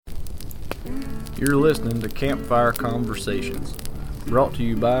You're listening to Campfire Conversations, brought to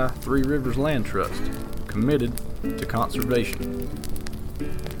you by Three Rivers Land Trust, committed to conservation.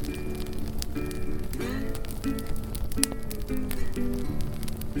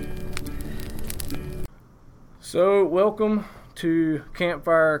 So, welcome to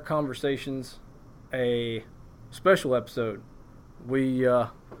Campfire Conversations, a special episode. We've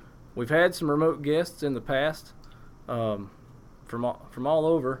had some remote guests in the past, from all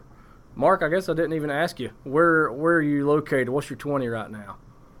over. Mark, I guess I didn't even ask you. Where are you located? What's your 20 right now?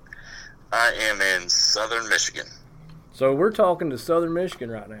 I am in southern Michigan. So we're talking to southern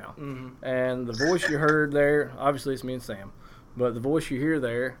Michigan right now. Mm-hmm. And the voice you heard there, obviously it's me and Sam, but the voice you hear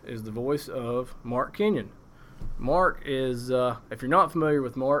there is the voice of Mark Kenyon. Mark is, if you're not familiar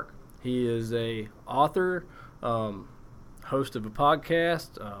with Mark, he is a author, host of a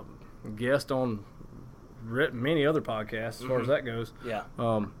podcast, guest on many other podcasts as far as that goes. Yeah.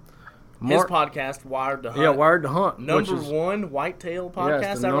 Mark, his podcast, Wired to Hunt. Yeah, Wired to Hunt. Number one whitetail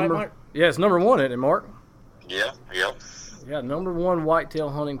podcast, is that right, Mark? Yeah, it's number one, isn't it, Mark? Yeah, yep. Yeah, number one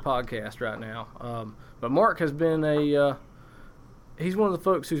whitetail hunting podcast right now. But Mark has been he's one of the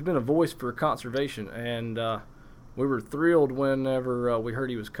folks who's been a voice for conservation, and we were thrilled whenever we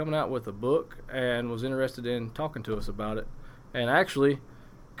heard he was coming out with a book and was interested in talking to us about it. And actually,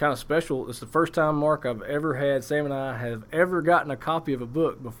 kind of special, it's the first time, Mark, Sam and I have ever gotten a copy of a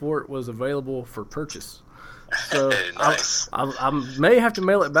book before it was available for purchase. So Nice. I may have to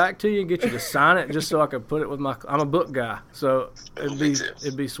mail it back to you and get you to sign it just so I can put it with I'm a book guy, so it'd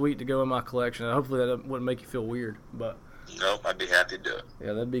be sweet to go in my collection. Hopefully that wouldn't make you feel weird, but Nope, I'd be happy to do it.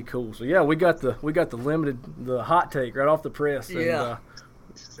 yeah, that'd be cool. So yeah, we got the hot take right off the press. Yeah.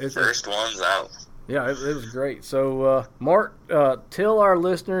 And, First one's out. yeah, it was great. So Mark, tell our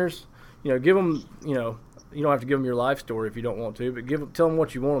listeners, give them, you don't have to give them your life story if you don't want to, but tell them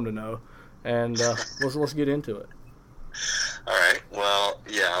what you want them to know, and let's get into it. All right. Well,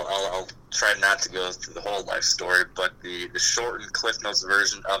 yeah, I'll try not to go through the whole life story, but the shortened Cliff Notes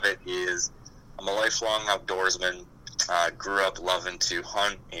version of it is I'm a lifelong outdoorsman. Grew up loving to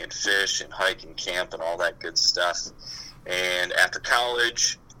hunt and fish and hike and camp and all that good stuff. And after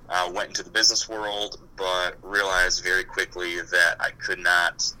college, went into the business world, but realized very quickly that I couldn't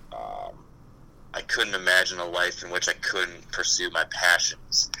imagine a life in which I couldn't pursue my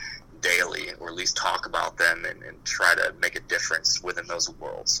passions daily, or at least talk about them and try to make a difference within those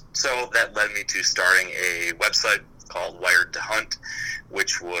worlds. So that led me to starting a website called Wired to Hunt,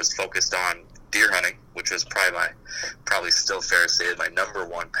 which was focused on deer hunting, which was probably still fair to say my number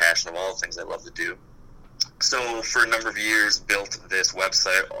one passion of all the things I love to do. So for a number of years, built this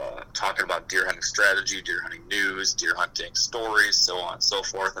website talking about deer hunting strategy, deer hunting news, deer hunting stories, so on and so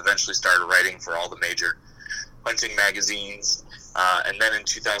forth. Eventually started writing for all the major hunting magazines. And then in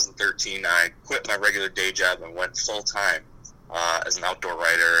 2013, I quit my regular day job and went full-time as an outdoor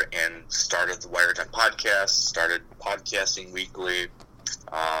writer and started the Wired to Hunt podcast, started podcasting weekly,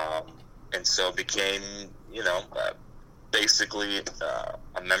 and so became, basically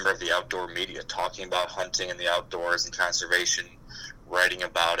a member of the outdoor media, talking about hunting and the outdoors and conservation, writing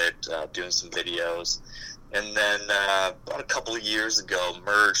about it, doing some videos. And then about a couple of years ago,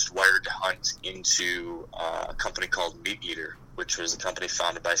 merged Wired to Hunt into a company called Meat Eater, which was a company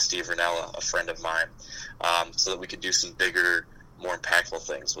founded by Steve Rinella, a friend of mine, so that we could do some bigger, more impactful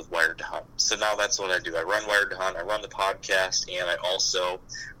things with Wired to Hunt. So now that's what I do. I run Wired to Hunt, I run the podcast, and I also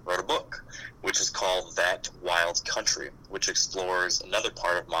wrote a book, which is called That Wild Country, which explores another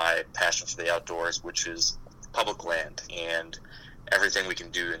part of my passion for the outdoors, which is public land and everything we can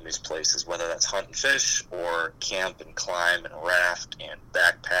do in these places, whether that's hunt and fish or camp and climb and raft and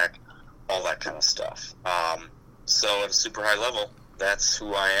backpack, all that kind of stuff. So at a super high level, that's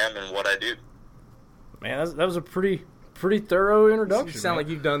who I am and what I do. Man, that was a pretty thorough introduction. You sound like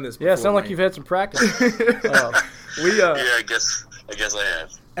you've done this before. Yeah, sound like you've had some practice. Yeah, I guess I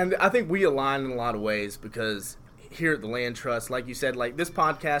have. And I think we align in a lot of ways because here at the Land Trust, like you said, like this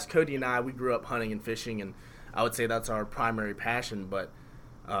podcast, Cody and I, we grew up hunting and fishing, and I would say that's our primary passion. But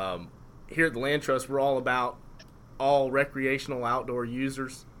here at the Land Trust, we're all about all recreational outdoor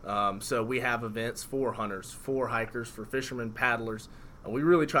users. So we have events for hunters, for hikers, for fishermen, paddlers. We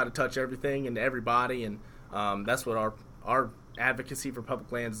really try to touch everything and everybody, and that's what our advocacy for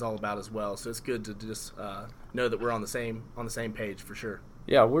public lands is all about as well. So it's good to just know that we're on the same page for sure.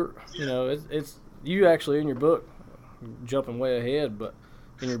 Yeah, it's you actually in your book, jumping way ahead, but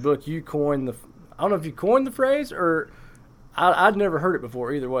in your book you coined I don't know if you coined the phrase or I'd never heard it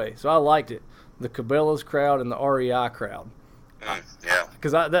before either way, so I liked it. The Cabela's crowd and the REI crowd. Yeah.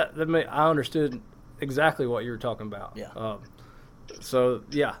 Because I understood exactly what you were talking about. Yeah. So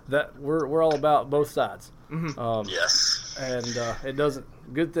yeah, that we're all about both sides. Mm-hmm. Yes. And it doesn't.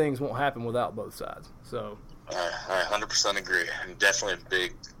 Good things won't happen without both sides. So. I 100% agree. And definitely a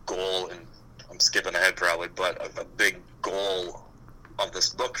big goal, and I'm skipping ahead probably, but a big goal of this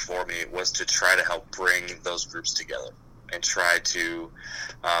book for me was to try to help bring those groups together and try to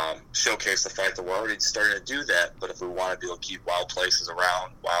showcase the fact that we're already starting to do that, but if we want to be able to keep wild places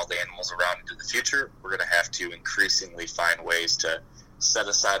around, wild animals around into the future, we're going to have to increasingly find ways to set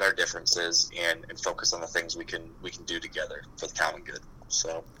aside our differences and focus on the things we can do together for the common good.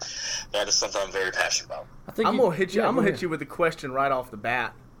 So that is something I'm very passionate about. I'm gonna hit you. I'm gonna hit you with a question right off the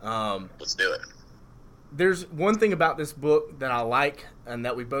bat. Let's do it. There's one thing about this book that I like and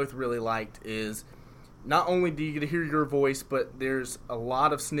that we both really liked is not only do you get to hear your voice, but there's a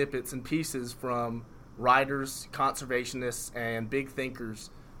lot of snippets and pieces from writers, conservationists, and big thinkers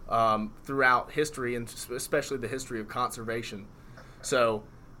throughout history, and especially the history of conservation. So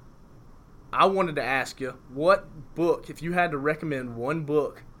I wanted to ask you, what book, if you had to recommend one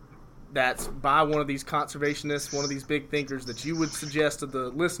book that's by one of these conservationists, one of these big thinkers that you would suggest to the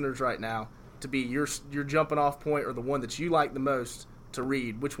listeners right now to be your jumping off point, or the one that you like the most to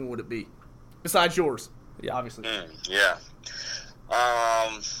read, which one would it be? Besides yours. Yeah, obviously. Yeah.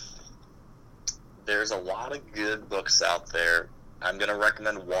 There's a lot of good books out there. I'm going to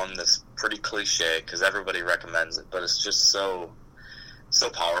recommend one that's pretty cliche because everybody recommends it, but it's just so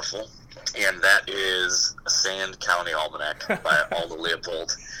powerful. And that is Sand County Almanac by Aldo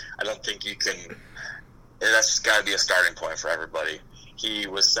Leopold. I don't think you can... That's just got to be a starting point for everybody. He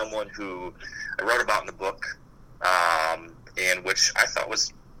was someone who I wrote about in the book, and which I thought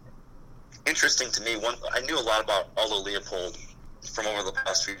was interesting to me. I knew a lot about Aldo Leopold from over the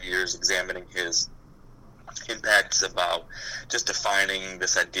past few years, examining his impacts about just defining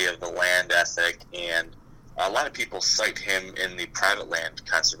this idea of the land ethic, and a lot of people cite him in the private land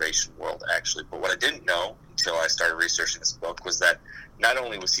conservation world, actually. But what I didn't know until I started researching this book was that not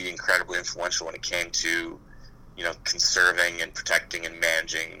only was he incredibly influential when it came to, conserving and protecting and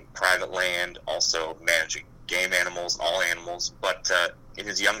managing private land, also managing game animals, all animals, but in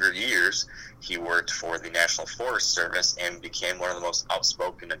his younger years, he worked for the National Forest Service and became one of the most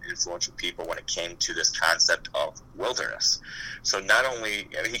outspoken and influential people when it came to this concept of wilderness. So not only,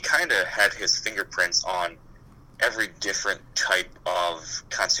 he kind of had his fingerprints on every different type of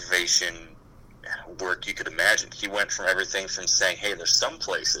conservation work you could imagine. He went from everything from saying, hey, there's some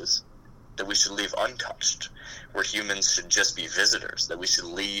places that we should leave untouched, where humans should just be visitors, that we should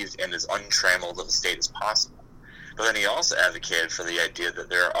leave in as untrammeled of a state as possible. But then he also advocated for the idea that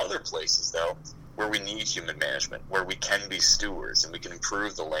there are other places, though, where we need human management, where we can be stewards and we can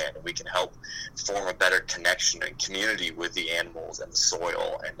improve the land and we can help form a better connection and community with the animals and the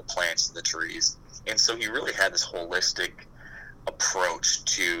soil and the plants and the trees. And so he really had this holistic approach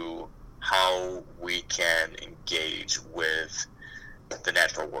to how we can engage with the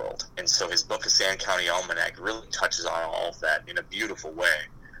natural world. And so his book, The Sand County Almanac, really touches on all of that in a beautiful way.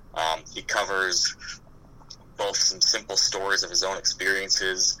 He covers both some simple stories of his own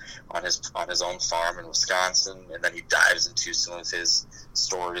experiences on his own farm in Wisconsin, and then he dives into some of his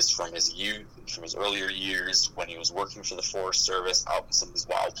stories from his youth, from his earlier years when he was working for the Forest Service out in some of these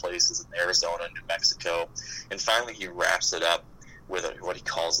wild places in Arizona and New Mexico. And finally he wraps it up with what he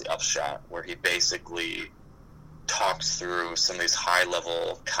calls the upshot, where he basically talks through some of these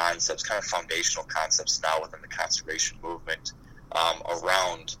high-level concepts, kind of foundational concepts now within the conservation movement,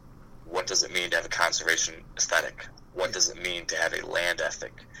 around what does it mean to have a conservation aesthetic? What does it mean to have a land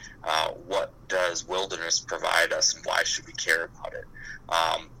ethic? What does wilderness provide us, and why should we care about it?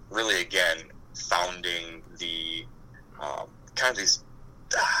 Really, again, founding the kind of these,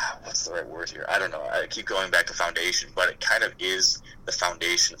 what's the right word here? I don't know. I keep going back to foundation, but it kind of is the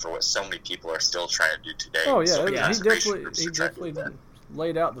foundation for what so many people are still trying to do today. Oh, yeah. So He definitely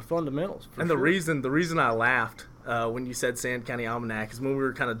laid out the fundamentals. And the reason I laughed when you said Sand County Almanac is when we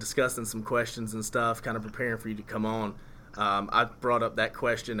were kind of discussing some questions and stuff, kind of preparing for you to come on. I brought up that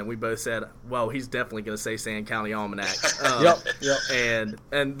question, and we both said, "Well, he's definitely going to say Sand County Almanac." Yep.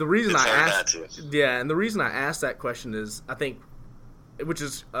 And the reason I asked that question is, I think, which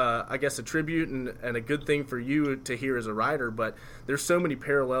is I guess a tribute and a good thing for you to hear as a writer. But there's so many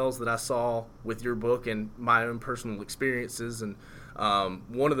parallels that I saw with your book and my own personal experiences, and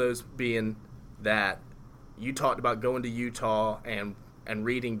one of those being that you talked about going to Utah and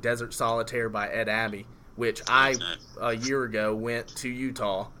reading Desert Solitaire by Ed Abbey, which I, a year ago, went to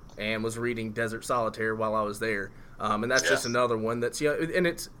Utah and was reading Desert Solitaire while I was there. And that's just another one that's, and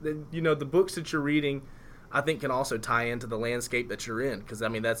it's, the books that you're reading, I think can also tie into the landscape that you're in, because I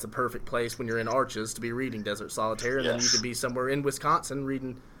mean that's the perfect place when you're in Arches to be reading Desert Solitaire, and then you could be somewhere in Wisconsin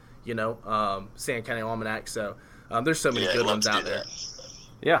reading, Sand County Almanac. So there's so many good ones out there.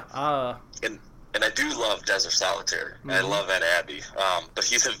 Yeah. And I do love Desert Solitaire. Mm-hmm. I love Ed Abbey, but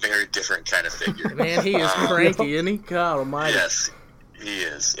he's a very different kind of figure. Man, he is cranky, isn't he? God almighty. Yes, he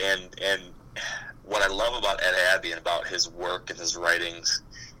is. And what I love about Ed Abbey and about his work and his writings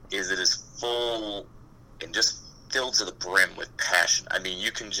is it is full and just filled to the brim with passion. I mean,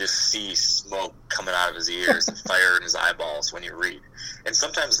 you can just see smoke coming out of his ears and fire in his eyeballs when you read. And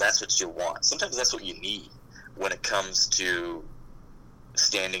sometimes that's what you want. Sometimes that's what you need when it comes to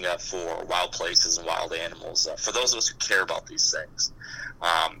standing up for wild places and wild animals. For those of us who care about these things,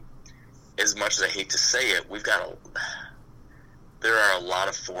 as much as I hate to say it, there are a lot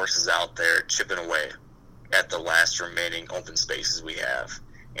of forces out there chipping away at the last remaining open spaces we have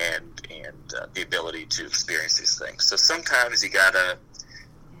and the ability to experience these things. So sometimes you gotta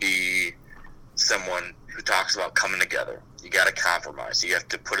be someone who talks about coming together. You gotta compromise. You have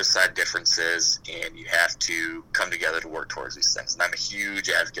to put aside differences, and you have to come together to work towards these things. And I'm a huge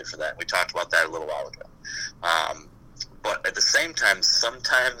advocate for that. We talked about that a little while ago. But at the same time,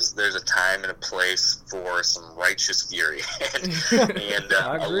 sometimes there's a time and a place for some righteous fury and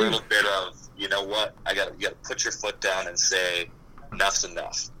a little bit of, you know what, you got to put your foot down and say, enough's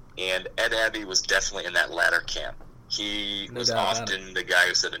enough. And Ed Abbey was definitely in that latter camp. He was often the guy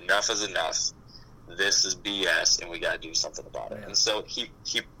who said, enough is enough. This is BS, and we got to do something about it. Yeah. And so he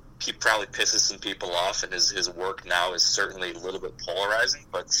probably pisses some people off, and his work now is certainly a little bit polarizing,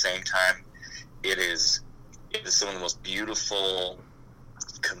 but at the same time, it is some of the most beautiful,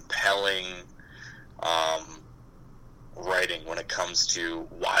 compelling writing when it comes to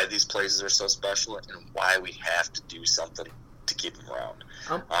why these places are so special and why we have to do something to keep them around.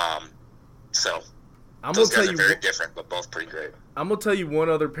 So those guys are very different, but both pretty great. I'm gonna tell you one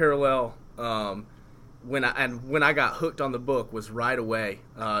other parallel. When I got hooked on the book was right away.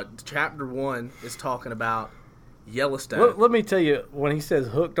 Chapter 1 is talking about Yellowstone. Let me tell you, when he says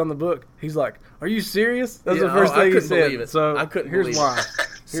hooked on the book, he's like, "Are you serious?" That's the first thing he said. Believe it. So I couldn't here's believe why.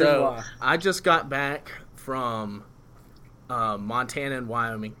 Here's why. I just got back from Montana and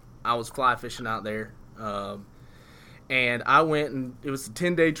Wyoming. I was fly fishing out there, and I went, and it was a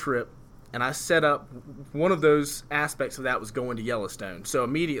 10-day trip. And I set up, one of those aspects of that was going to Yellowstone. So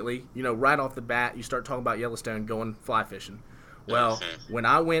immediately, right off the bat, you start talking about Yellowstone, going fly fishing. Well, when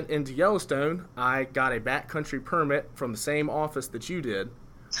I went into Yellowstone, I got a backcountry permit from the same office that you did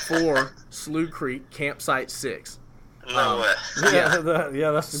for Slough Creek Campsite 6. No way.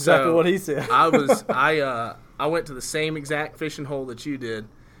 Yeah, that's exactly what he said. I went to the same exact fishing hole that you did,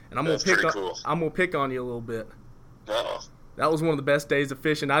 and I'm gonna pick on you a little bit. Uh-oh. That was one of the best days of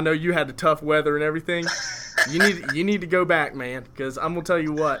fishing. I know you had the tough weather and everything. You need to go back, man, because I'm going to tell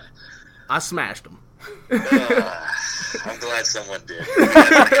you what, I smashed them. I'm glad someone did. We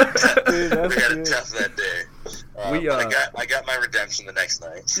had it tough that day. I got my redemption the next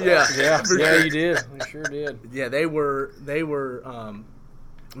night. So. Yeah, you did. You sure did. Yeah, they were.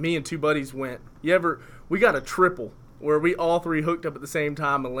 Me and two buddies went. We got a triple where we all three hooked up at the same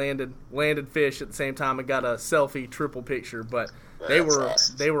time and landed fish at the same time and got a selfie triple picture. But they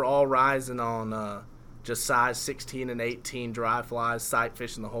were all rising on just size 16 and 18 dry flies, sight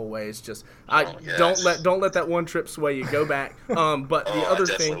fishing the whole way. It's just don't let that one trip sway you. Go back. But the other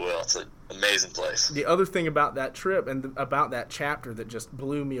thing, will. It's an amazing place. The other thing about that trip and about that chapter that just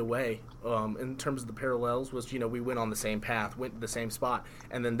blew me away, in terms of the parallels, was we went on the same path, went to the same spot,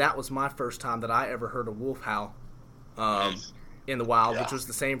 and then that was my first time that I ever heard a wolf howl. In the wild, which was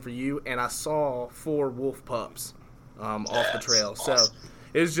the same for you, and I saw 4 wolf pups off the trail. Awesome. So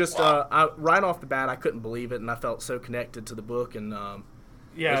it was just right off the bat, I couldn't believe it, and I felt so connected to the book. And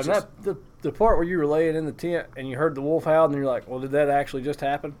the part where you were laying in the tent and you heard the wolf howl, and you're like, "Well, did that actually just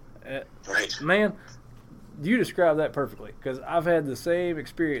happen?" Right, man. You described that perfectly, because I've had the same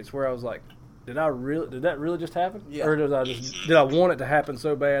experience where I was like, Did that really just happen? Yeah. Or did I want it to happen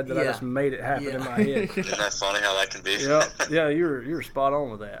so bad that I just made it happen in my head? Isn't that funny how that can be? Yeah, you were spot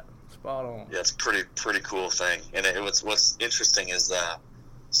on with that. Spot on. Yeah, it's a pretty cool thing. And what's interesting is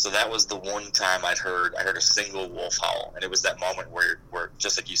so that was the one time I heard a single wolf howl, and it was that moment where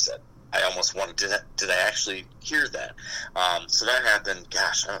just like you said, I almost wanted did I actually hear that? So that happened.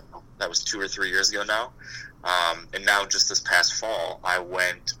 Gosh, I don't know. That was 2 or 3 years ago now. And now just this past fall, I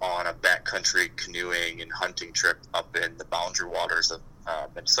went on a backcountry canoeing and hunting trip up in the boundary waters of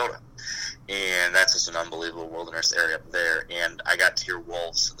Minnesota. And that's just an unbelievable wilderness area up there. And I got to hear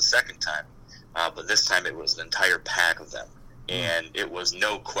wolves for the second time. But this time it was an entire pack of them. and it was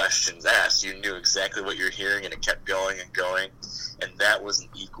no questions asked. You knew exactly what you're hearing, and it kept going and going. And that was an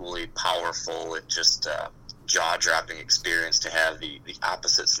equally powerful and just jaw-dropping experience to have the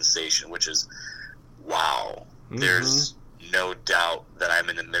opposite sensation, which is, wow, there's no doubt that I'm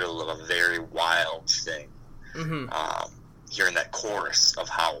in the middle of a very wild thing. Hearing that chorus of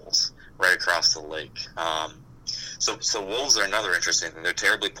howls right across the lake. So wolves are another interesting thing. They're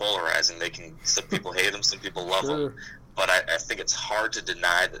terribly polarizing. Some people hate them, some people love them. But I think it's hard to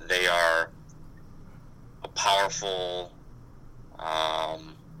deny that they are a powerful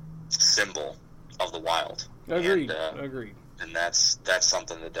symbol of the wild. Agreed. And that's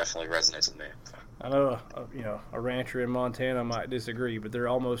something that definitely resonates with me. I know, a rancher in Montana might disagree, but they're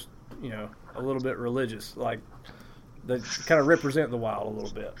almost, a little bit religious. Like, they kind of represent the wild a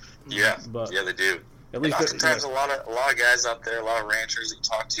little bit. Yeah, but they do. At least oftentimes, a lot of guys out there, a lot of ranchers that you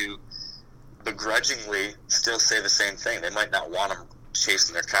talk to, begrudgingly still say the same thing. They might not want them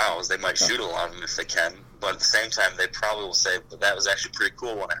chasing their cows. They might shoot a lot of them if they can. But at the same time, they probably will say, "But that was actually pretty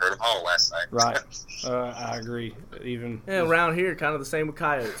cool when I heard them howl last night." Right. I agree. Around here, kind of the same with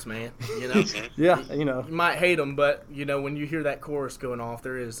coyotes, man. Yeah, You might hate them, but when you hear that chorus going off,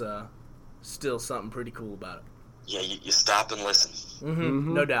 there is still something pretty cool about it. Yeah, you stop and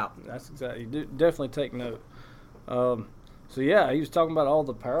listen. No doubt. That's exactly. You definitely take note. So yeah, he was talking about all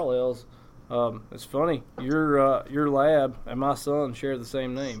the parallels. It's funny. Your lab and my son share the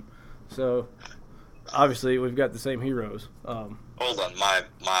same name, so obviously we've got the same heroes. Hold on,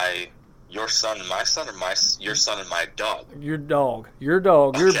 your son and my son, or your son and my dog? Your dog,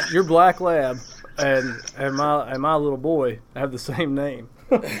 your black lab, and my little boy have the same name.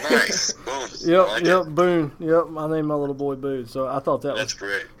 Nice, Boone. Yep, Boone. Yep, I named my little boy Boone. So I thought that's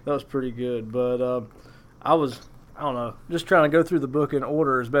great. That was pretty good. But I don't know, just trying to go through the book in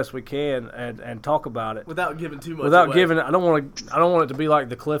order as best we can and talk about it without giving too much. I don't want it to be like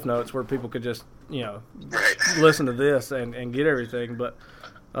the Cliff Notes where people could just listen to this and get everything. But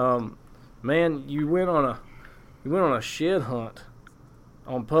man, you went on a shed hunt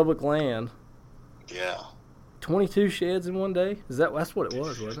on public land. Yeah. 22 sheds in one day? That's what it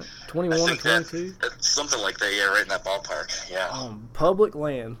was, wasn't it? 21 or 22? Something like that, yeah, right in that ballpark, yeah. On public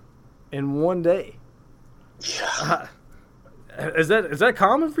land in one day. Yeah. Is that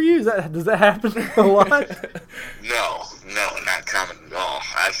common for you? Does that happen a lot? No, not common at all.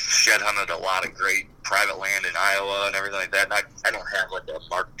 I've shed hunted a lot of great private land in Iowa and everything like that. And I don't have like a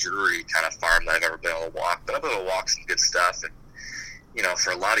Mark Drury kind of farm that I've ever been able to walk, but I've been able to walk some good stuff. And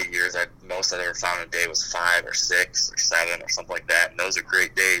for a lot of years, most I've ever found in a day was 5 or 6 or 7 or something like that, and those are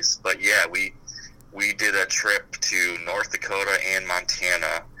great days. But yeah, we did a trip to North Dakota and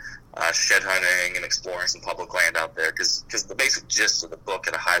Montana, shed hunting and exploring some public land out there, because the basic gist of the book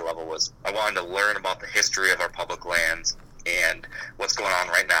at a high level was I wanted to learn about the history of our public lands and what's going on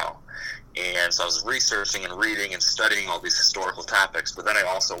right now. And so I was researching and reading and studying all these historical topics, but then I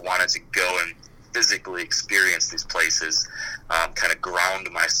also wanted to go and physically experience these places, kind of ground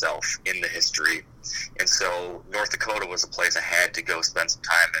myself in the history. And so North Dakota was a place I had to go spend some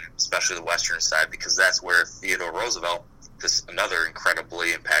time in, especially the western side, because that's where Theodore Roosevelt, another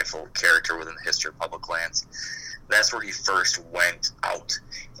incredibly impactful character within the history of public lands, that's where he first went out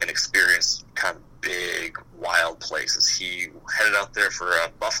and experienced kind of big, wild places. He headed out there for a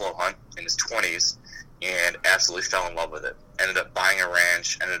buffalo hunt in his 20s and absolutely fell in love with it. Ended up buying a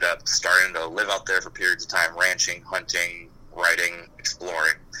ranch, ended up starting to live out there for periods of time, ranching, hunting, writing,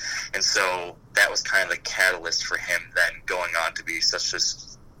 exploring. And so that was kind of the catalyst for him then going on to be such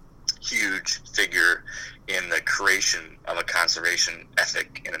this huge figure in the creation of a conservation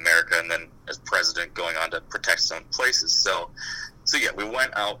ethic in America, and then as president going on to protect some places. So yeah, we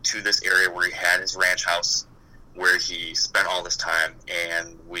went out to this area where he had his ranch house, where he spent all this time,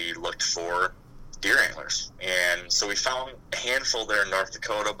 and we looked for deer antlers. And so we found a handful there in North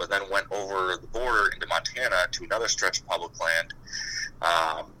Dakota, but then went over the border into Montana to another stretch of public land.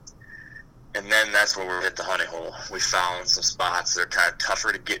 And then that's where we hit the honey hole. We found some spots that are kind of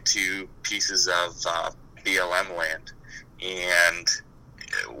tougher to get to, pieces of BLM land. And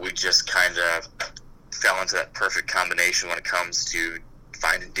we just kind of fell into that perfect combination when it comes to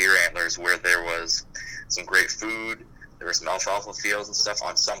finding deer antlers, where there was some great food, there were some alfalfa fields and stuff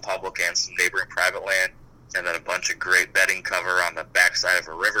on some public and some neighboring private land, and then a bunch of great bedding cover on the backside of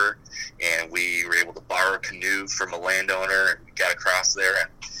a river. And we were able to borrow a canoe from a landowner, and we got across there. And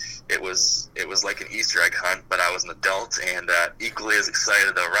it was like an Easter egg hunt, but I was an adult and equally as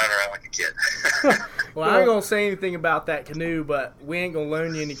excited to run around like a kid. Well, I ain't gonna say anything about that canoe, but we ain't gonna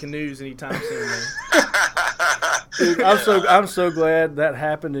loan you any canoes anytime soon, man. Dude, I'm so glad that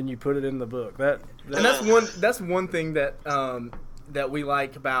happened and you put it in the book. And that's one thing that that we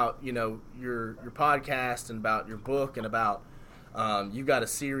like about your podcast and about your book and about you got a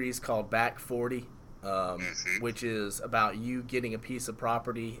series called Back 40, which is about you getting a piece of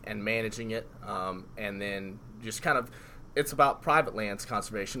property and managing it, and then just kind of. It's about private lands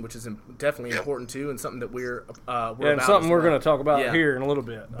conservation, which is definitely important too, and something that we're about. And something we're going to talk about here in a little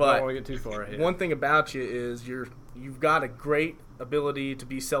bit. But I don't want to get too far ahead. One thing about you is you've got a great ability to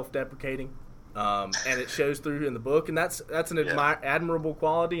be self-deprecating, and it shows through in the book, and that's an admirable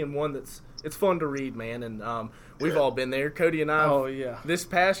quality and one it's fun to read, man. And we've all been there. Cody and I. Oh yeah. This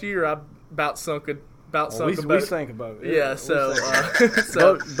past year, I about sunk a boat. We sank a boat. Yeah, so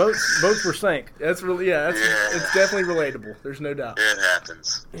boats were sank. That's really it's definitely relatable. There's no doubt. It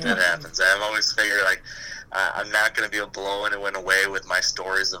happens. Yeah. It happens. I've always figured I'm not going to be able to blow anyone away with my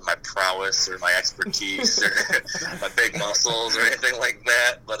stories of my prowess or my expertise or my big muscles or anything like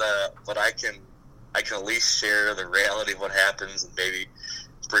that. But I can at least share the reality of what happens and maybe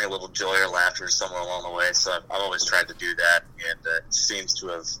bring a little joy or laughter to someone along the way. So I've always tried to do that, and it seems to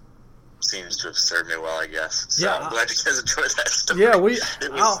have served me well, I guess. So I'm glad you guys enjoyed that story. Yeah, it was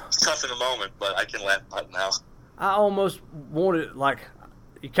tough in the moment, but I can laugh about it now. I almost wanted,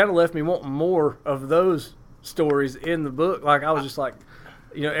 you kind of left me wanting more of those stories in the book. Like, I was just like,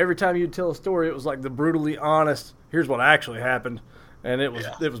 every time you'd tell a story, it was like the brutally honest, here's what actually happened. And it was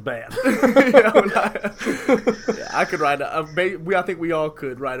bad. I could write I think we all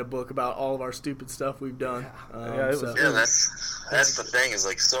could write a book about all of our stupid stuff we've done. That's the thing is,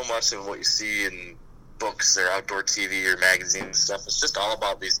 like, so much of what you see in books or outdoor TV or magazines and stuff, it's just all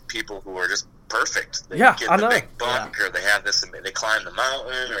about these people who are just perfect. They get the big buck, or they have this, they climb the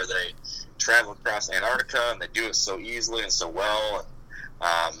mountain, or they travel across Antarctica, and they do it so easily and so well.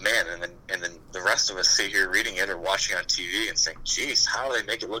 Man, and then the rest of us sit here reading it or watching on TV and saying, "Geez, how do they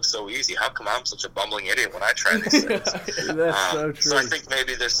make it look so easy? How come I'm such a bumbling idiot when I try these things?" That's so true. So I think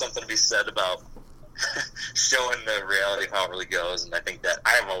maybe there's something to be said about showing the reality of how it really goes, and I think that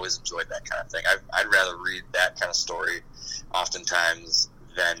I've always enjoyed that kind of thing. I'd rather read that kind of story oftentimes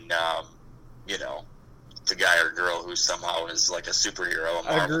than the guy or girl who somehow is like a superhero, a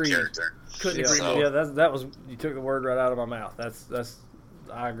Marvel character. Couldn't agree more. Yeah, that was, you took the word right out of my mouth. That's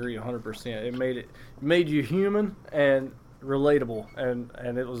I agree 100%. It made you human and relatable, and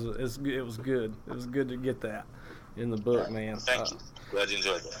it was good. It was good to get that in the book, man. Thank you. Glad you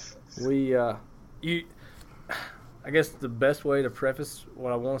enjoyed that. I guess the best way to preface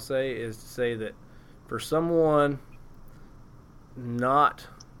what I want to say is to say that for someone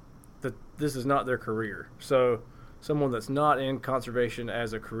this is not their career. So someone that's not in conservation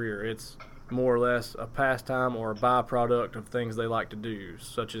as a career, it's more or less a pastime or a byproduct of things they like to do,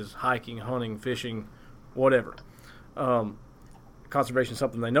 such as hiking, hunting, fishing, whatever. Conservation is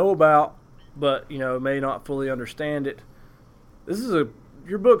something they know about, but may not fully understand it.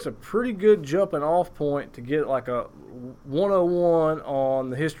 Your book's a pretty good jumping off point to get like a 101 on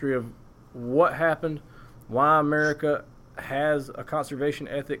the history of what happened, why America has a conservation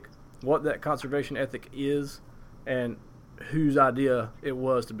ethic, what that conservation ethic is, and whose idea it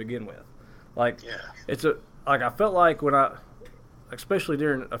was to begin with. I felt like especially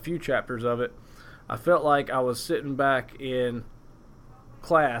during a few chapters of it, I felt like I was sitting back in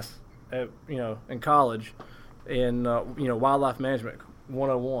class in college in wildlife management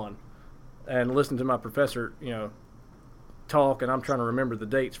 101 and listening to my professor talk, and I'm trying to remember the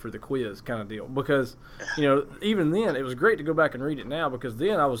dates for the quiz kind of deal, because even then it was great to go back and read it now, because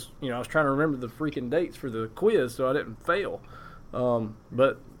then I was trying to remember the freaking dates for the quiz so I didn't fail,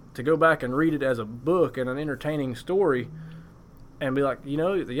 but to go back and read it as a book and an entertaining story and be like,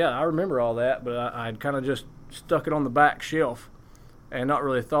 I remember all that, but I'd kind of just stuck it on the back shelf and not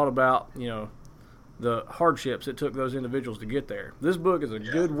really thought about the hardships it took those individuals to get there. This book is a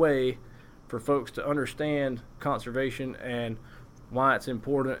good way for folks to understand conservation and why it's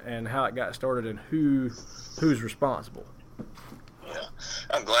important and how it got started and who's responsible. Yeah,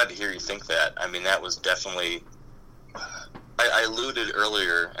 I'm glad to hear you think that. I mean, that was definitely... I alluded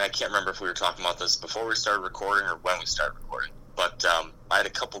earlier, and I can't remember if we were talking about this before we started recording or when we started recording, but I had a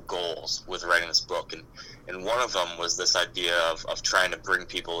couple goals with writing this book, and one of them was this idea of trying to bring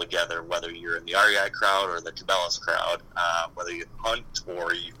people together, whether you're in the REI crowd or the Cabela's crowd, whether you hunt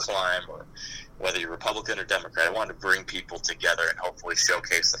or you climb, or whether you're Republican or Democrat. I wanted to bring people together and hopefully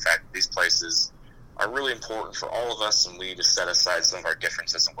showcase the fact that these places are really important for all of us, and we need to set aside some of our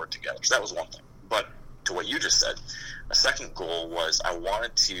differences and work together. So that was one thing. But to what you just said, a second goal was I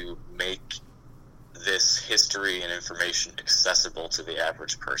wanted to make this history and information accessible to the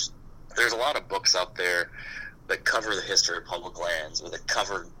average person. There's a lot of books out there that cover the history of public lands, or that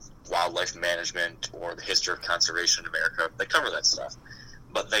cover wildlife management, or the history of conservation in America. They cover that stuff,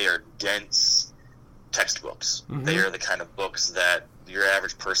 but they are dense textbooks. Mm-hmm. They are the kind of books that your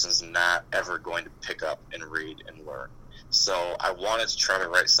average person is not ever going to pick up and read and learn. So I wanted to try to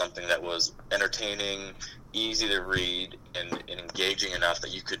write something that was entertaining, easy to read, and engaging enough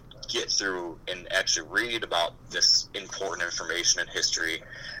that you could get through and actually read about this important information in history,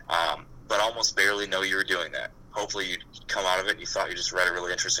 but almost barely know you were doing that. Hopefully you'd come out of it and you thought you just read a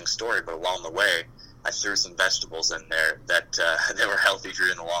really interesting story, but along the way, I threw some vegetables in there that they were healthy for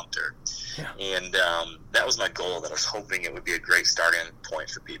you in the long term. Yeah. And that was my goal, that I was hoping it would be a great starting point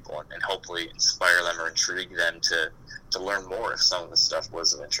for people and hopefully inspire them or intrigue them to learn more if some of the stuff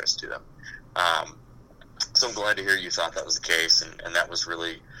was of interest to them. So I'm glad to hear you thought that was the case, and that was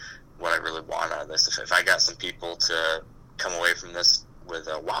really what I really wanted out of this. If I got some people to come away from this with,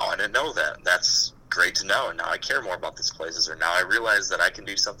 wow, I didn't know that, that's great to know, and now I care more about these places, or now I realize that I can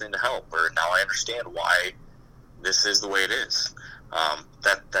do something to help, or now I understand why this is the way it is.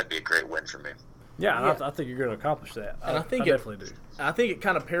 That'd be a great win for me. Yeah, I think you're going to accomplish that. And I definitely do. I think it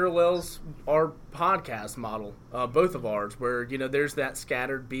kind of parallels our podcast model, both of ours, where, there's that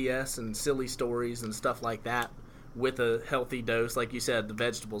scattered BS and silly stories and stuff like that with a healthy dose. Like you said, the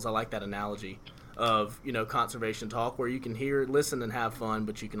vegetables, I like that analogy of, conservation talk, where you can hear, listen, and have fun,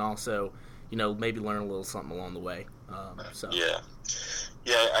 but you can also, maybe learn a little something along the way.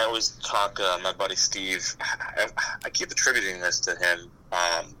 Yeah, I always talk, my buddy Steve, I keep attributing this to him,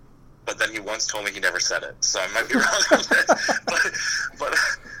 but then he once told me he never said it, so I might be wrong on that.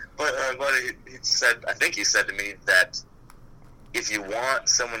 But he said, I think he said to me that if you want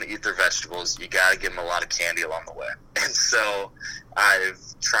someone to eat their vegetables, you got to give them a lot of candy along the way. And so I've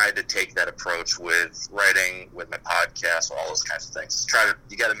tried to take that approach with writing, with my podcast, all those kinds of things.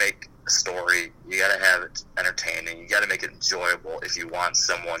 You got to make a story, you got to have it entertaining, you got to make it enjoyable if you want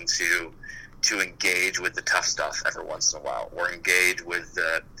someone to engage with the tough stuff every once in a while, or engage with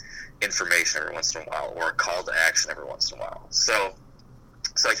the information every once in a while, or a call to action every once in a while. So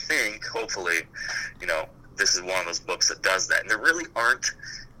I think, hopefully, this is one of those books that does that. And there really aren't,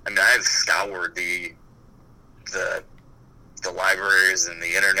 I've scoured the libraries and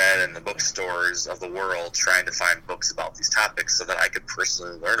the internet and the bookstores of the world trying to find books about these topics so that I could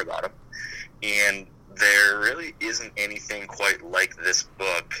personally learn about them. And there really isn't anything quite like this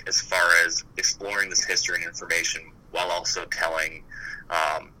book as far as exploring this history and information while also telling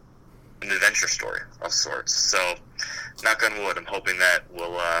an adventure story of sorts. So, knock on wood, I'm hoping that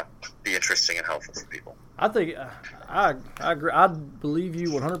will be interesting and helpful for people. I think I agree. I believe you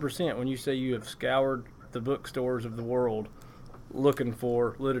 100% when you say you have scoured the bookstores of the world looking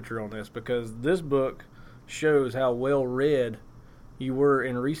for literature on this, because this book shows how well read you were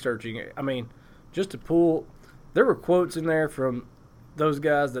in researching it. Just to pull, there were quotes in there from those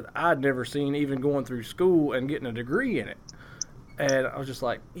guys that I'd never seen, even going through school and getting a degree in it. And I was just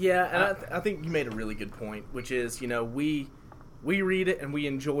like, yeah. And I think you made a really good point, which is, we read it and we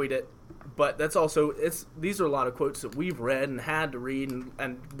enjoyed it, but that's also, these are a lot of quotes that we've read and had to read,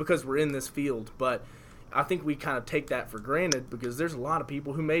 and because we're in this field. But I think we kind of take that for granted, because there's a lot of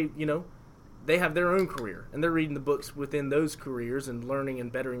people who may, they have their own career and they're reading the books within those careers and learning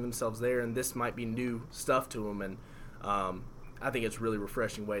and bettering themselves there, and this might be new stuff to them. And I think it's a really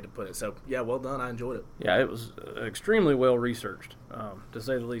refreshing way to put it. So, yeah, well done. I enjoyed it. Yeah, it was extremely well researched, to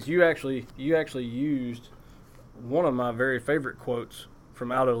say the least. You actually used one of my very favorite quotes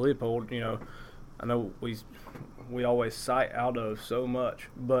from Aldo Leopold. I know we always cite Aldo so much,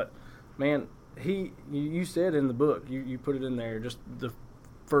 but man, you said in the book, you put it in there, just the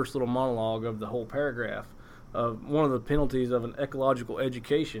first little monologue of the whole paragraph, of one of the penalties of an ecological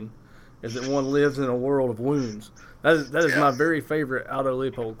education is that one lives in a world of wounds. That is my very favorite Aldo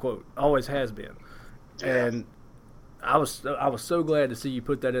Leopold quote. Always has been. Yeah. And I was so glad to see you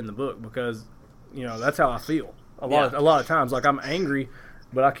put that in the book, because that's how I feel a lot of times. Like, I'm angry,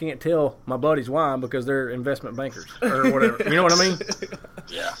 but I can't tell my buddies why, because they're investment bankers or whatever. You know what I mean?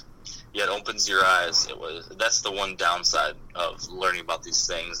 Yeah. Yeah, it opens your eyes. That's the one downside of learning about these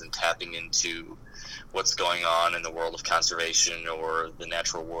things and tapping into what's going on in the world of conservation or the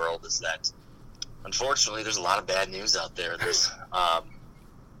natural world, is that unfortunately there's a lot of bad news out there. There's I'm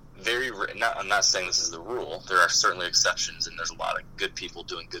not saying this is the rule. There are certainly exceptions, and there's a lot of good people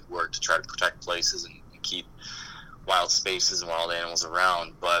doing good work to try to protect places and keep wild spaces and wild animals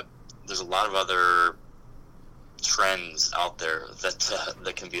around. But there's a lot of other trends out there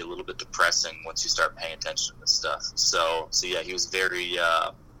that can be a little bit depressing once you start paying attention to this stuff. So yeah, he was very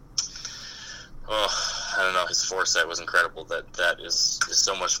I don't know. His foresight was incredible. That is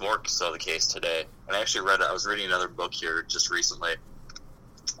so much more so the case today. And I actually I was reading another book here just recently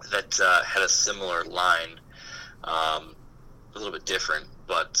that had a similar line, a little bit different.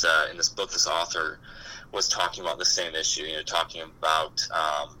 But in this book, this author was talking about the same issue. Talking about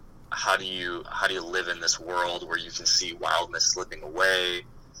how do you live in this world where you can see wildness slipping away,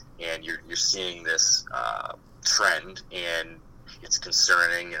 and you're seeing this trend, and it's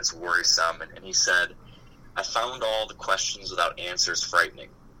concerning, it's worrisome. And he said, I found all the questions without answers frightening,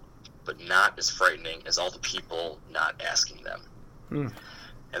 but not as frightening as all the people not asking them.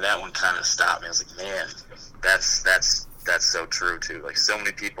 And that one kind of stopped me. I was like, man, that's so true too. Like, so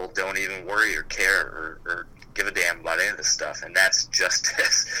many people don't even worry or care or give a damn about any of this stuff, and that's just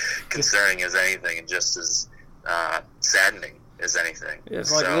as concerning as anything, and just as saddening as anything. Yeah,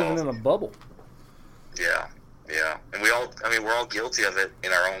 it's like living in a bubble. Yeah, and we're all guilty of it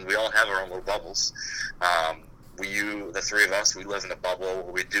in our own. We all have our own little bubbles. The three of us, we live in a bubble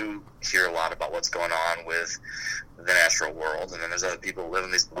where we do hear a lot about what's going on with the natural world, and then there's other people who live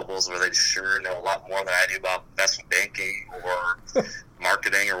in these bubbles where they sure know a lot more than I do about investment banking or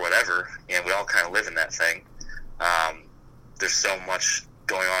marketing or whatever, and we all kind of live in that thing. There's so much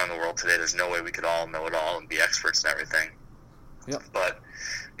going on in the world today. There's no way we could all know it all and be experts in everything. Yep. But,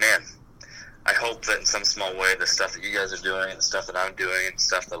 man, I hope that in some small way the stuff that you guys are doing and the stuff that I'm doing and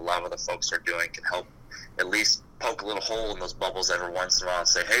stuff that a lot of other folks are doing can help at least poke a little hole in those bubbles every once in a while and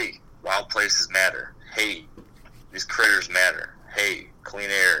say, hey, wild places matter. Hey, these critters matter. Hey,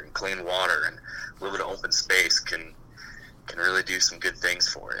 clean air and clean water and a little bit of open space can really do some good things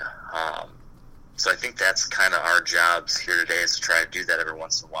for you. So I think that's kind of our jobs here today, is to try to do that every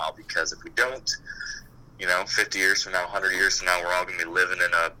once in a while, because if we don't, 50 years from now, 100 years from now, we're all going to be living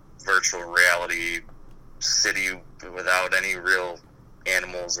in a virtual reality city without any real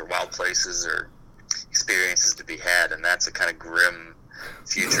animals or wild places or experiences to be had, and that's a kind of grim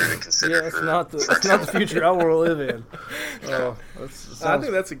future to consider. Yeah, it's not the future I want to live in. I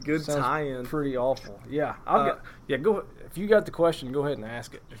think that's a good tie-in. Pretty awful. Yeah, go. If you got the question, go ahead and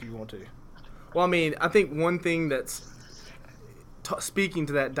ask it if you want to. Well, I mean, I think one thing that's speaking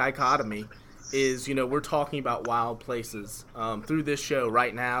to that dichotomy is, we're talking about wild places through this show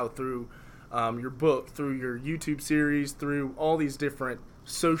right now, through your book, through your YouTube series, through all these different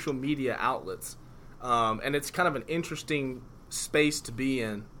social media outlets. And it's kind of an interesting space to be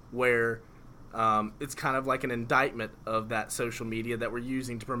in, where it's kind of like an indictment of that social media that we're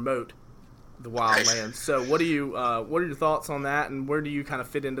using to promote the wildlands. So what are your thoughts on that, and where do you kind of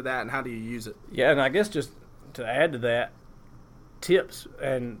fit into that, and how do you use it? Yeah, and I guess just to add to that, tips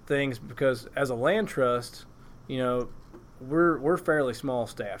and things, because as a land trust, we're fairly small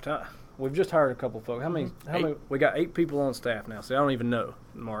staffed. We've just hired a couple of folks. How many? We got 8 people on staff now. So I don't even know,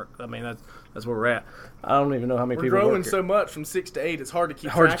 Mark. I mean, that's where we're at. I don't even know how many people. We're growing so much from 6 to 8. It's hard to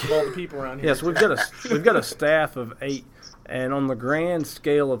keep track of all the people around here. Yes, we've got a staff of 8, and on the grand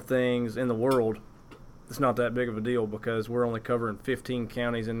scale of things in the world, it's not that big of a deal, because we're only covering 15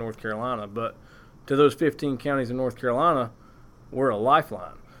 counties in North Carolina. But to those 15 counties in North Carolina, we're a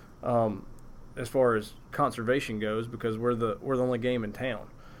lifeline as far as conservation goes, because we're the only game in town.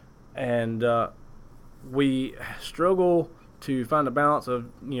 And we struggle to find a balance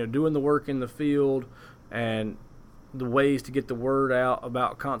of doing the work in the field and the ways to get the word out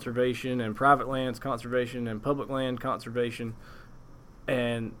about conservation and private lands conservation and public land conservation,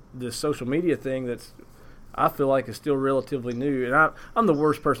 and this social media thing that's, I feel like, is still relatively new. And I'm the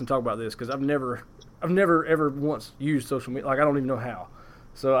worst person to talk about this, because I've never ever once used social media. Like, I don't even know how.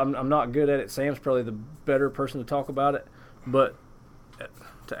 So I'm not good at it. Sam's probably the better person to talk about it. But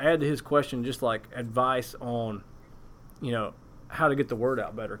to add to his question, just like advice on, how to get the word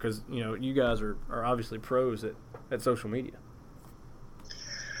out better, because, you guys are obviously pros at social media.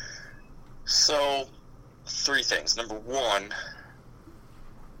 So, 3 things. Number 1,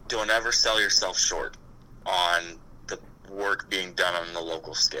 don't ever sell yourself short on the work being done on the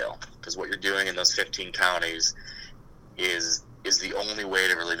local scale, because what you're doing in those 15 counties is the only way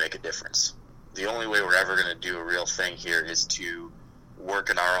to really make a difference. The only way we're ever going to do a real thing here is to work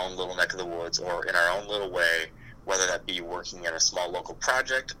in our own little neck of the woods, or in our own little way, whether that be working in a small local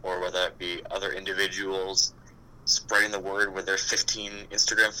project, or whether that be other individuals spreading the word with their 15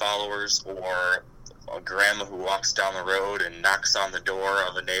 Instagram followers, or a grandma who walks down the road and knocks on the door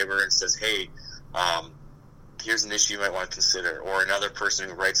of a neighbor and says, hey, here's an issue you might want to consider, or another person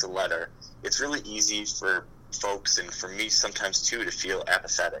who writes a letter. It's really easy for folks, and for me sometimes too, to feel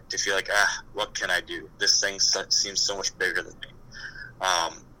apathetic, to feel like, what can I do? This thing seems so much bigger than me.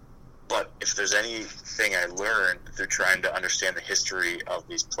 But if there's any thing I learned through trying to understand the history of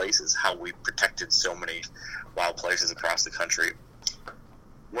these places, how we protected so many wild places across the country.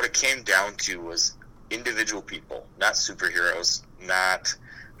 What it came down to was individual people, not superheroes, not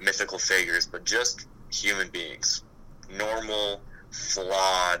mythical figures, but just human beings. Normal,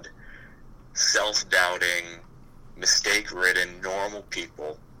 flawed, self-doubting, mistake-ridden, normal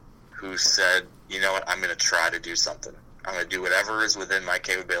people who said, you know what, I'm going to try to do something. I'm going to do whatever is within my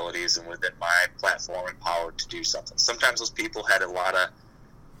capabilities and within my platform and power to do something. Sometimes those people had a lot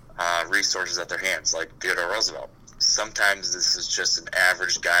of resources at their hands, like Theodore Roosevelt. Sometimes this is just an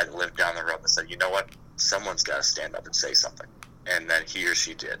average guy that lived down the road that said, you know what, someone's got to stand up and say something. And then he or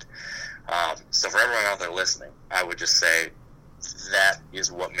she did. So for everyone out there listening, I would just say that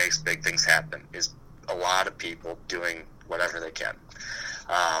is what makes big things happen, is a lot of people doing whatever they can.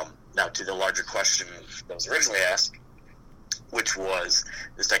 Now, to the larger question that was originally asked, which was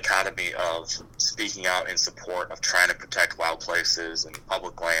this dichotomy of speaking out in support of trying to protect wild places and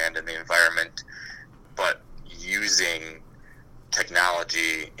public land and the environment, but using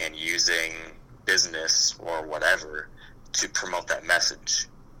technology and using business or whatever to promote that message.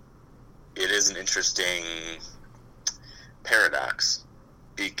 It is an interesting paradox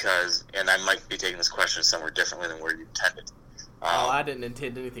because, and I might be taking this question somewhere differently than where you intended. I didn't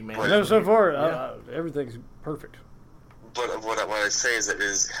intend anything, man. No, so far, everything's perfect. But what I say is that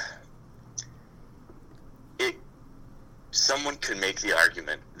someone could make the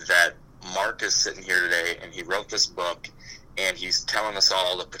argument that Mark is sitting here today and he wrote this book and he's telling us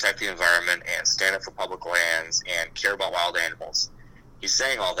all to protect the environment and stand up for public lands and care about wild animals. He's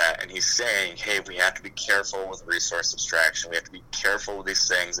saying all that, and he's saying, hey, we have to be careful with resource abstraction. We have to be careful with these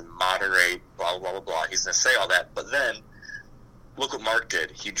things and moderate, blah, blah, blah, blah. He's going to say all that, but then look what Mark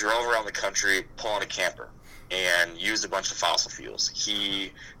did. He drove around the country pulling a camper and used a bunch of fossil fuels.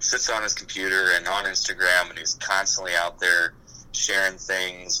 He sits on his computer and on Instagram, and he's constantly out there sharing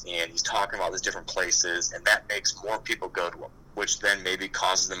things, and he's talking about these different places, and that makes more people go to him, which then maybe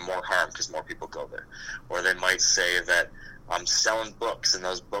causes them more harm because more people go there. Or they might say that I'm selling books, and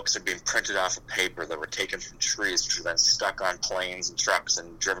those books are being printed off of paper that were taken from trees, which are then stuck on planes and trucks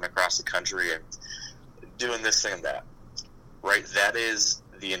and driven across the country and doing this thing and that. Right? That is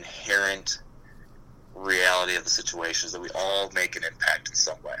the inherent reality of the situation, is that we all make an impact in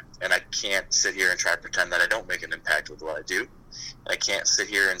some way. And I can't sit here and try to pretend that I don't make an impact with what I do. I can't sit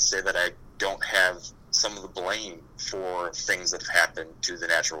here and say that I don't have some of the blame for things that have happened to the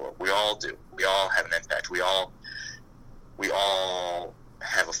natural world. We all do. We all have an impact. We all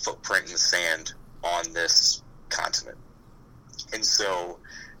have a footprint in the sand on this continent. And so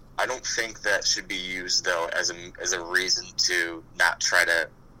I don't think that should be used, though, as a reason to not try to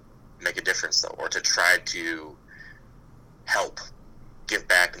make a difference, though, or to try to help give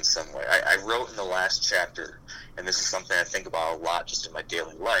back in some way. I wrote in the last chapter, and this is something I think about a lot just in my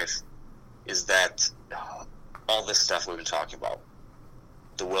daily life, is that all this stuff we've been talking about,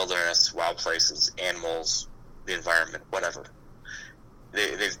 the wilderness, wild places, animals, the environment, whatever,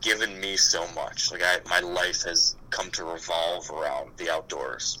 they've given me so much. Like my life has come to revolve around the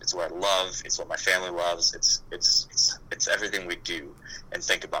outdoors. It's what I love. It's what my family loves. It's everything we do and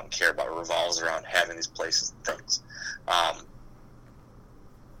think about and care about. It revolves around having these places and things.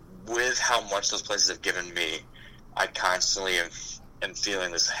 With how much those places have given me, I constantly am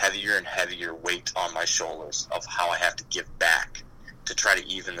feeling this heavier and heavier weight on my shoulders of how I have to give back to try to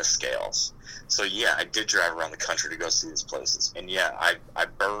even the scales. So yeah, I did drive around the country to go see these places, and yeah, I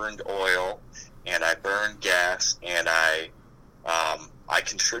burned oil and I burned gas, and I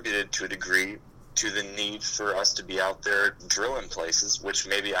contributed to a degree to the need for us to be out there drilling places, which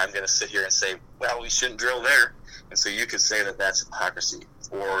maybe I'm going to sit here and say, well, we shouldn't drill there, and so you could say that that's hypocrisy,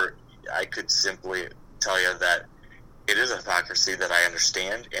 or I could simply tell you that it is a hypocrisy that I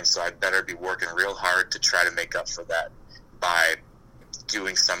understand, and so I better be working real hard to try to make up for that by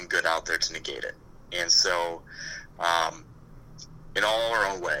doing some good out there to negate it. And so in all our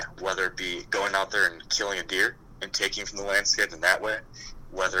own way, whether it be going out there and killing a deer and taking from the landscape in that way,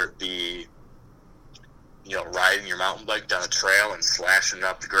 whether it be riding your mountain bike down a trail and slashing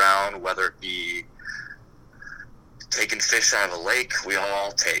up the ground, whether it be taking fish out of a lake, we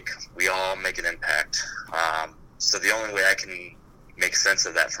all make an impact. So the only way I can make sense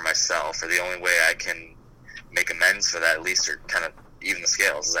of that for myself, or the only way I can make amends for that, at least, or kind of even the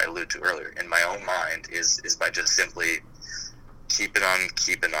scales, as I alluded to earlier, in my own mind, is by just simply keeping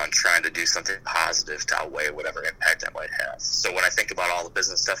on trying to do something positive to outweigh whatever impact I might have. So when I think about all the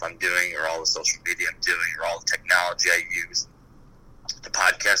business stuff I'm doing, or all the social media I'm doing, or all the technology I use, the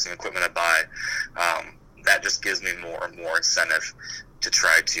podcasting equipment I buy, that just gives me more and more incentive to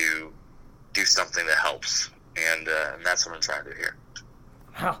try to do something that helps, and that's what I'm trying to do here.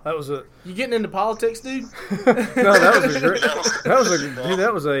 Wow, that was a. You getting into politics, dude? No, that was a great.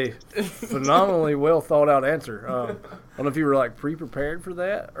 That was a phenomenally well thought out answer. I don't know if you were like pre-prepared for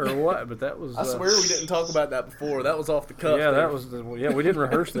that or what, but that was. I swear we didn't talk about that before. That was off the cuff. Yeah, that was. We didn't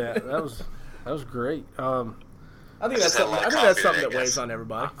rehearse that. That was great. I think that's something that weighs on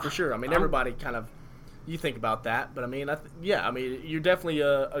everybody for sure. I mean, everybody kind of. You think about that, but I mean, you're definitely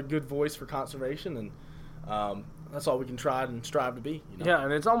a good voice for conservation, and that's all we can try and strive to be. You know? Yeah,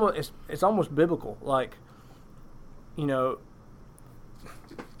 and it's almost biblical. Like, you know,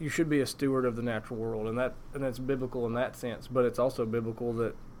 you should be a steward of the natural world, and that's biblical in that sense. But it's also biblical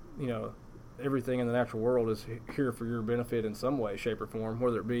that, you know, everything in the natural world is here for your benefit in some way, shape, or form,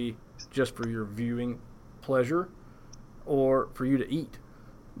 whether it be just for your viewing pleasure or for you to eat.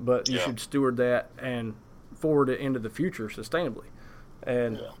 But you should steward that and forward it into the future sustainably.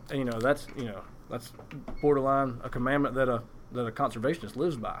 And you know, that's borderline a commandment that a conservationist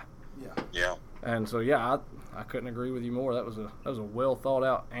lives by. Yeah. And so I couldn't agree with you more. That was a well thought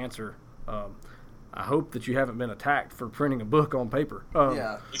out answer. I hope that you haven't been attacked for printing a book on paper.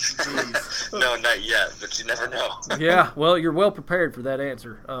 Yeah. No, not yet, but you never know. Yeah, well, you're well prepared for that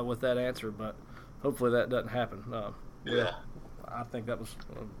answer, with that answer, but hopefully that doesn't happen. I think that was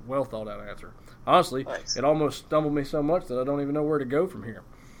a well thought out answer. Honestly, Thanks. It almost stumbled me so much that I don't even know where to go from here.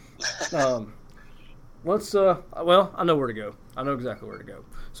 Well, I know where to go. I know exactly where to go.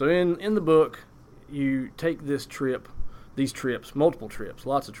 So in the book, you take these trips, multiple trips,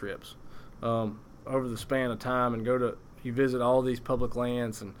 lots of trips, over the span of time, and you visit all these public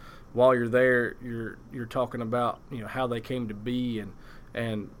lands, and while you're there, you're talking about, you know, how they came to be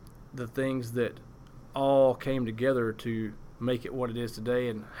and the things that all came together to make it what it is today,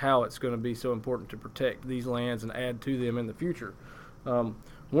 and how it's going to be so important to protect these lands and add to them in the future.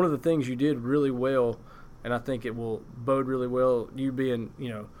 One of the things you did really well, and I think it will bode really well, you being,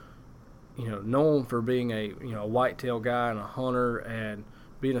 you know, known for being a whitetail guy and a hunter, and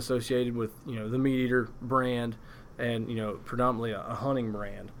being associated with, you know, the Meat Eater brand, and, you know, predominantly a hunting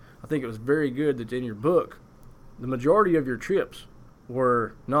brand. I think it was very good that in your book, the majority of your trips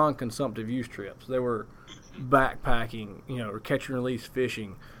were non-consumptive use trips. They were backpacking, you know, or catch and release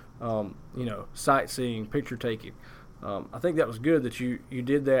fishing, you know, sightseeing, picture taking. I think that was good that you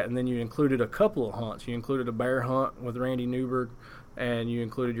did that, and then you included a couple of hunts. You included a bear hunt with Randy Newberg, and you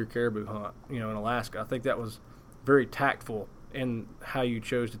included your caribou hunt, you know, in Alaska. I think that was very tactful in how you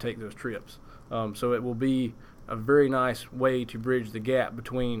chose to take those trips. So it will be a very nice way to bridge the gap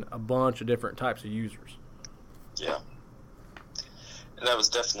between a bunch of different types of users. Yeah. And that was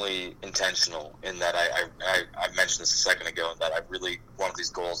definitely intentional in that I mentioned this a second ago, that one of these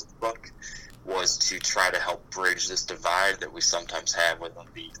goals of the book was to try to help bridge this divide that we sometimes have within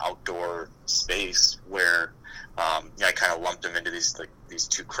the outdoor space, where I kind of lumped them into these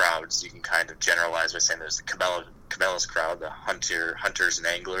two crowds. You can kind of generalize by saying there's the Cabela's crowd, the hunters and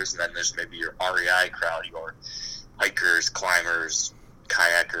anglers, and then there's maybe your REI crowd, your hikers, climbers,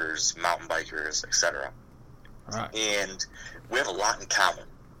 kayakers, mountain bikers, etc. Right. And we have a lot in common,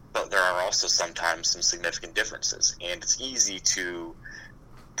 but there are also sometimes some significant differences, and it's easy to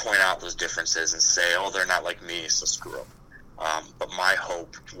point out those differences and say, oh, they're not like me, so screw them. But my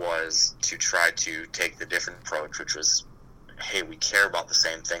hope was to try to take the different approach, which was, hey, we care about the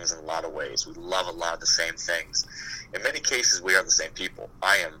same things in a lot of ways. We love a lot of the same things. In many cases, we are the same people.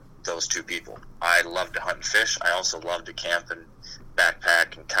 I am those two people. I love to hunt and fish. I also love to camp and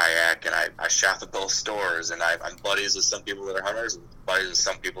backpack and kayak, and I shop at both stores, and I'm buddies with some people that are hunters and buddies with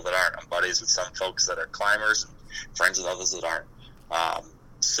some people that aren't. I'm buddies with some folks that are climbers and friends with others that aren't.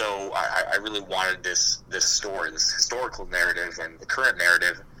 So I really wanted this story, this historical narrative and the current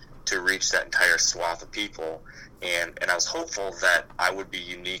narrative, to reach that entire swath of people. And I was hopeful that I would be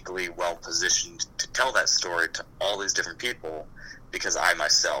uniquely well positioned to tell that story to all these different people, because I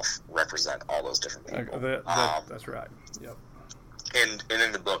myself represent all those different people. That's right. Yep. And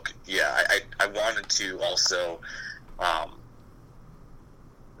in the book, I wanted to also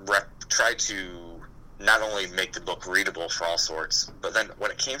try to not only make the book readable for all sorts, but then when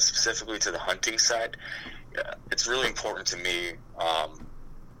it came specifically to the hunting side, it's really important to me.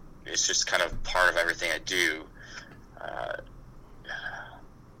 It's just kind of part of everything I do.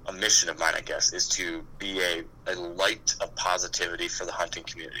 A mission of mine, I guess, is to be a light of positivity for the hunting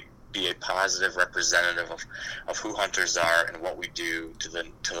community. Be a positive representative of who hunters are and what we do to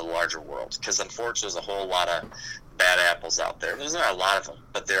the larger world. Because unfortunately, there's a whole lot of bad apples out there. There's not a lot of them,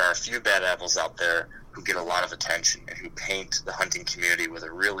 but there are a few bad apples out there who get a lot of attention and who paint the hunting community with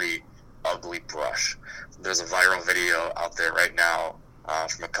a really ugly brush. There's a viral video out there right now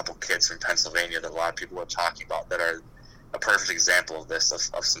from a couple kids from Pennsylvania that a lot of people are talking about that are a perfect example of this,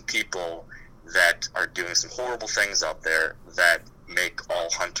 of some people that are doing some horrible things out there that make all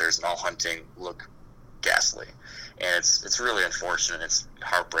hunters and all hunting look ghastly. And it's really unfortunate. It's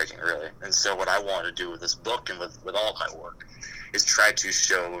heartbreaking, really. And so what I want to do with this book and with all of my work is try to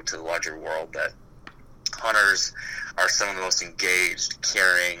show to the larger world that hunters are some of the most engaged,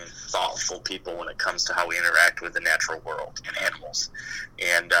 caring, thoughtful people when it comes to how we interact with the natural world and animals.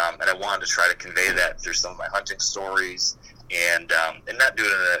 And I wanted to try to convey that through some of my hunting stories and not do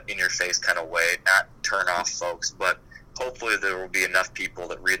it in an in-your-face kind of way, not turn off folks, but hopefully there will be enough people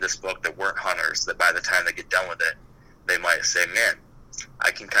that read this book that weren't hunters that by the time they get done with it, they might say, man,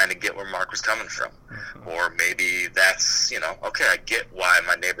 I can kind of get where Mark was coming from. Mm-hmm. Or maybe that's, okay, I get why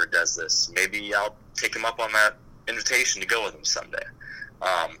my neighbor does this. Maybe I'll take him up on that invitation to go with him someday.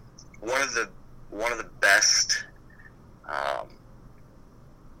 One of the best, I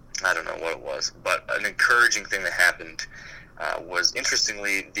don't know what it was, but an encouraging thing that happened was,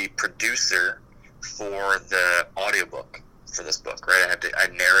 interestingly, the producer for the audiobook for this book, right? I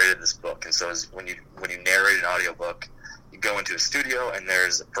narrated this book, and so when you narrate an audiobook, you go into a studio and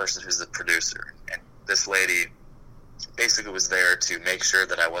there's a person who's the producer, and this lady basically was there to make sure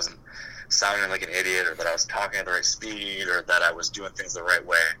that I wasn't sounding like an idiot, or that I was talking at the right speed, or that I was doing things the right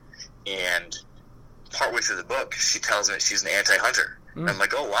way. And partway through the book, she tells me she's an anti-hunter. And I'm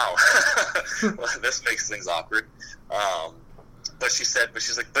like, oh wow, well, this makes things awkward. But she's like,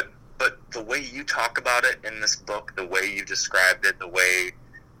 but the way you talk about it in this book, the way you described it,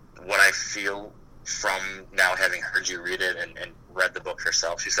 what I feel from now having heard you read it and read the book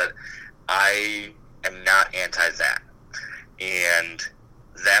herself, she said, I am not anti that. And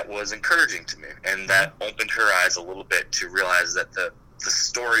that was encouraging to me. And that opened her eyes a little bit to realize that the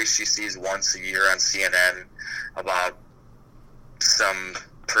story she sees once a year on CNN about some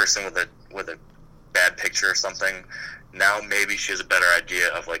person with a bad picture or something, now maybe she has a better idea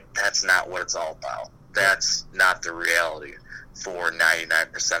of, like, that's not what it's all about. That's not the reality for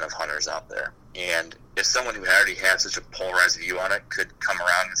 99% of hunters out there. And if someone who already had such a polarized view on it could come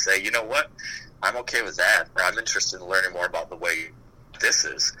around and say, you know what, I'm okay with that, or I'm interested in learning more about the way this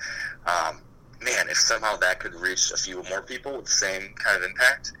is, man, if somehow that could reach a few more people with the same kind of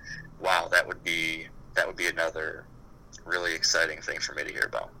impact, wow, that would be another really exciting thing for me to hear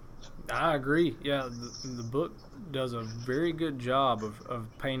about. I agree. Yeah, the book does a very good job of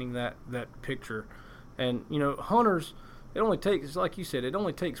painting that picture. And, hunters, it only takes, like you said,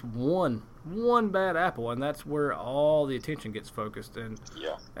 one bad apple, and that's where all the attention gets focused. And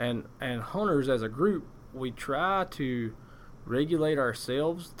yeah. And hunters as a group, we try to regulate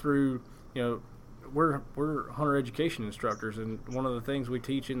ourselves through, we're hunter education instructors, and one of the things we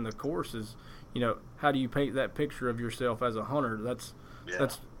teach in the course is, how do you paint that picture of yourself as a hunter? That's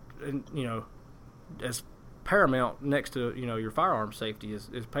as paramount next to your firearm safety is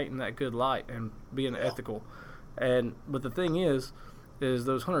painting that good light and being ethical. But the thing is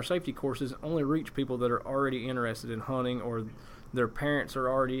those hunter safety courses only reach people that are already interested in hunting, or their parents are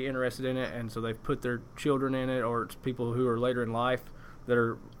already interested in it, and so they've put their children in it, or it's people who are later in life that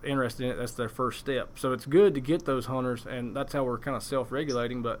are interested in it. That's their first step. So it's good to get those hunters, and that's how we're kind of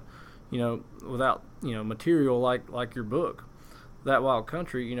self-regulating. But without material like your book, That Wild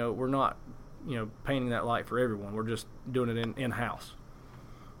Country, we're not painting that light for everyone. We're just doing it in house.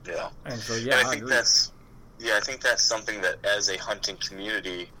 Yeah. And so I think that's something that as a hunting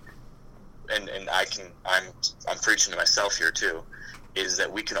community, and I'm preaching to myself here too, is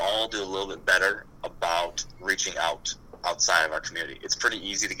that we can all do a little bit better about reaching outside of our community. It's pretty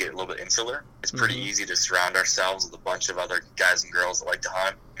easy to get a little bit insular. It's pretty easy to surround ourselves with a bunch of other guys and girls that like to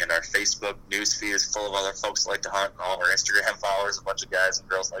hunt, and our Facebook news feed is full of other folks that like to hunt, and all of our Instagram followers, a bunch of guys and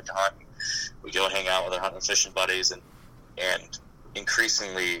girls that like to hunt. We go hang out with our hunting and fishing buddies, and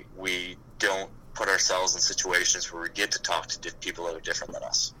increasingly we don't put ourselves in situations where we get to talk to people that are different than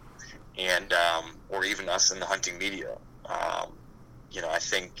us, and or even us in the hunting media. I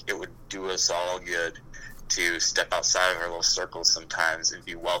think it would do us all good to step outside of our little circles sometimes and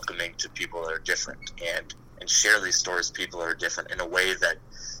be welcoming to people that are different, and share these stories with people that are different in a way that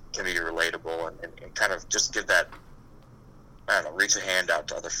can be relatable, and kind of just give that, reach a hand out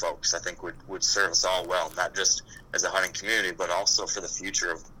to other folks. I think would serve us all well, not just as a hunting community, but also for the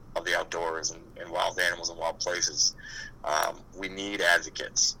future of the outdoors and wild animals and wild places. We need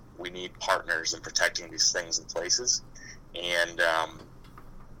advocates. We need partners in protecting these things and places, and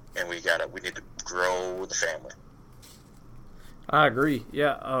we need to grow the family. I agree.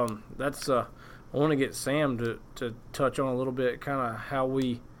 Yeah, that's. I want to get Sam to touch on a little bit, kind of how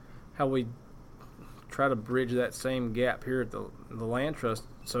we try to bridge that same gap here at the the land trust.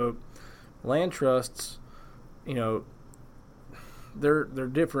 So land trusts, you know, they're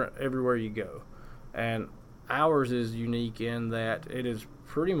different everywhere you go, and ours is unique in that it is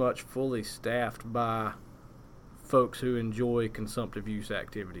pretty much fully staffed by folks who enjoy consumptive use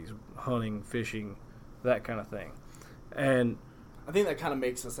activities, hunting, fishing, that kind of thing. And I think that kind of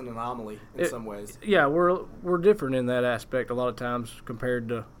makes us an anomaly in some ways. Yeah, we're different in that aspect a lot of times compared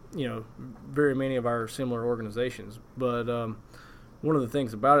to, you know, very many of our similar organizations. But one of the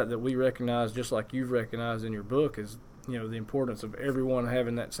things about it that we recognize, just like you've recognized in your book, is, you know, the importance of everyone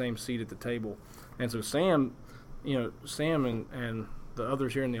having that same seat at the table. And so Sam and the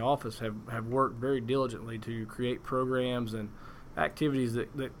others here in the office have worked very diligently to create programs and activities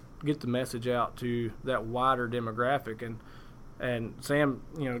that get the message out to that wider demographic. And Sam,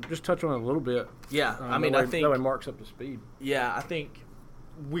 you know, just touch on it a little bit. Yeah, I think that way Mark's up to speed. Yeah, I think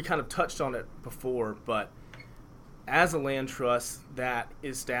we kind of touched on it before, but as a land trust that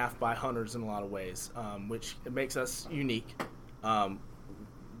is staffed by hunters in a lot of ways, which makes us unique.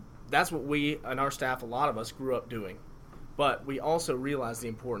 That's what we and our staff, a lot of us, grew up doing. But we also realize the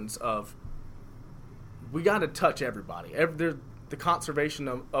importance of, we got to touch everybody. The conservation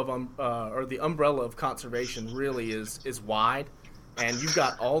or the umbrella of conservation really is wide, and you've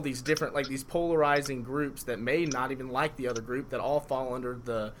got all these different, like, these polarizing groups that may not even like the other group, that all fall under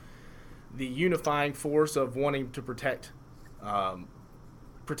the unifying force of wanting to protect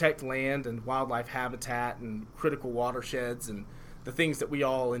land and wildlife habitat and critical watersheds and the things that we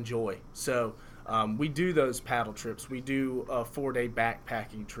all enjoy. So we do those paddle trips. We do a 4-day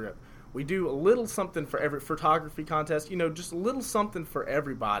backpacking trip. We do a little something for every photography contest, you know, just a little something for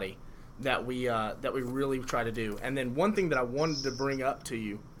everybody that we really try to do. And then one thing that I wanted to bring up to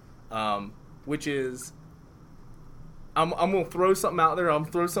you, which is, I'm going to throw something out there. I'm going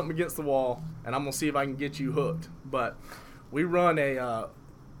to throw something against the wall, and I'm going to see if I can get you hooked. But we run a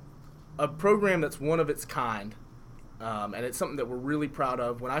program that's one of its kind, and it's something that we're really proud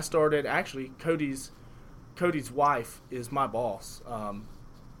of. When I started, actually, Cody's wife is my boss.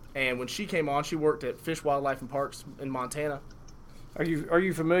 And when she came on, she worked at Fish, Wildlife, and Parks in Montana. Are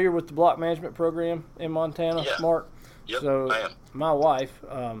you familiar with the block management program in Montana, yeah. Mark? Yep, so I am. My wife,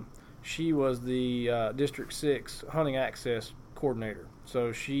 she was the District 6 hunting access coordinator.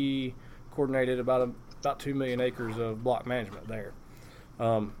 So she coordinated about 2 million acres of block management there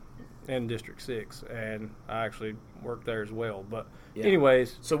in District 6, and I actually worked there as well. But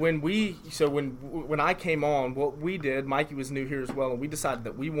anyways, so when I came on, what we did, Mikey was new here as well, and we decided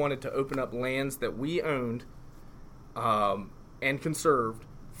that we wanted to open up lands that we owned and conserved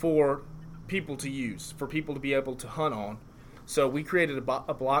for people to use, for people to be able to hunt on. So we created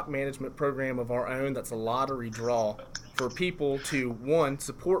a block management program of our own that's a lottery draw for people to, one,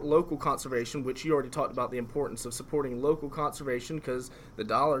 support local conservation, which you already talked about the importance of supporting local conservation, because the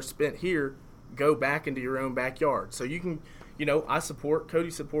dollars spent here go back into your own backyard. So you can, you know, Cody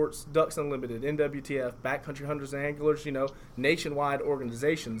supports Ducks Unlimited, NWTF, Backcountry Hunters and Anglers, you know, nationwide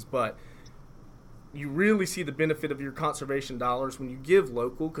organizations, but you really see the benefit of your conservation dollars when you give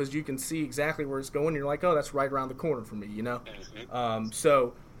local, because you can see exactly where it's going. You're like, oh, that's right around the corner for me, you know?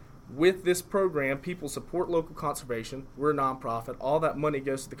 So with this program, people support local conservation. We're a nonprofit. All that money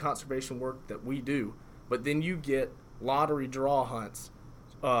goes to the conservation work that we do. But then you get lottery draws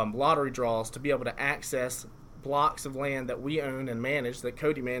to be able to access blocks of land that we own and manage, that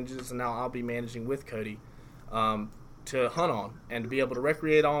Cody manages, and now I'll be managing with Cody, to hunt on and to be able to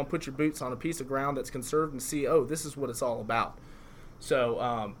recreate on, put your boots on a piece of ground that's conserved and see, oh, this is what it's all about.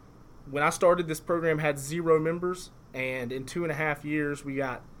 So when I started, this program had 0 members, and in 2.5 years we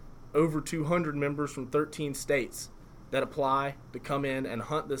got over 200 members from 13 states that apply to come in and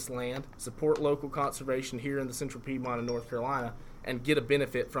hunt this land, support local conservation here in the Central Piedmont of North Carolina, and get a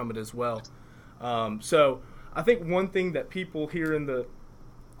benefit from it as well. So I think one thing that people here in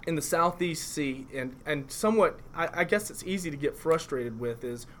the Southeast see, and somewhat, I guess it's easy to get frustrated with,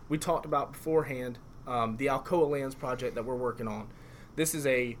 is we talked about beforehand the Alcoa Lands project that we're working on. This is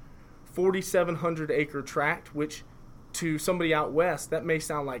a 4,700 acre tract, which to somebody out west, that may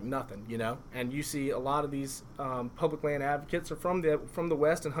sound like nothing, you know. And you see a lot of these public land advocates are from the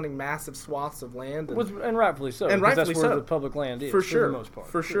west and hunting massive swaths of land, and rightfully so. And rightfully that's where so. the public land is, for sure, the most part.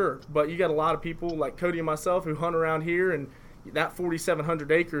 For sure. But you got a lot of people like Cody and myself who hunt around here, and that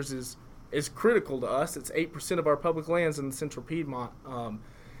 4,700 acres is critical to us. It's 8% of our public lands in the Central Piedmont.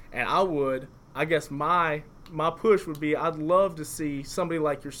 And I guess my push would be, I'd love to see somebody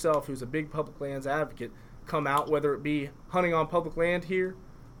like yourself, who's a big public lands advocate, come out, whether it be hunting on public land here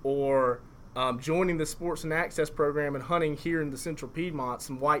or joining the Sports and Access program and hunting here in the Central Piedmont,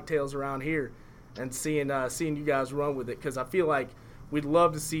 some whitetails around here, and seeing you guys run with it, because I feel like we'd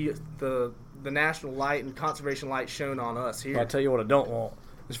love to see the national light and conservation light shown on us here. I'll tell you what I don't want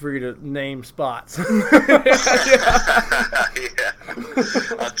is for you to name spots. Yeah,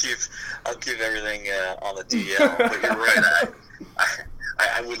 I'll keep everything on the DL. But you're right.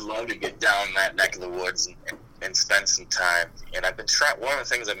 I would love to get down that neck of the woods and spend some time. And I've been one of the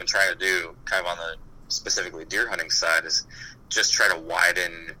things I've been trying to do, kind of on the specifically deer hunting side, is just try to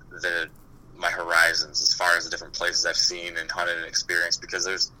widen my horizons as far as the different places I've seen and hunted and experienced. Because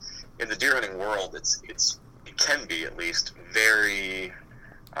there's, in the deer hunting world, it can be at least very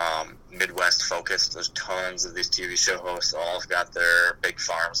Midwest focused. There's tons of these TV show hosts, all have got their big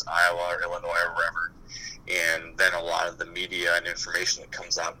farms in Iowa or Illinois or wherever. And then a lot of the media and information that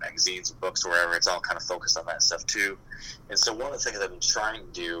comes out in magazines and books or wherever, it's all kind of focused on that stuff too. And so one of the things I've been trying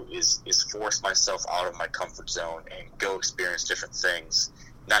to do is force myself out of my comfort zone and go experience different things,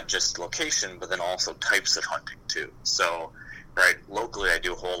 not just location, but then also types of hunting too. So, right, locally I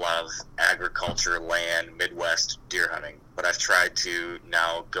do a whole lot of agriculture, land, Midwest deer hunting, but I've tried to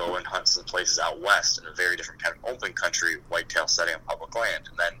now go and hunt some places out west in a very different kind of open country, whitetail setting on public land.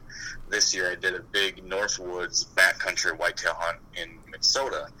 And then this year I did a big Northwoods backcountry whitetail hunt in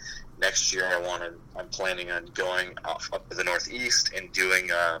Minnesota. Next year I'm planning on going up to the Northeast and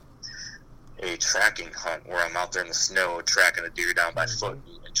doing a tracking hunt where I'm out there in the snow tracking a deer down by foot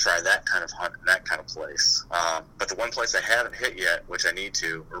and try that kind of hunt in that kind of place. But the one place I haven't hit yet, which I need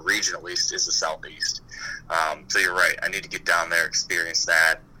to, or region at least, is the Southeast. So you're right, I need to get down there, experience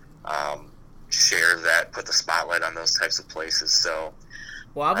that, share that, put the spotlight on those types of places. So,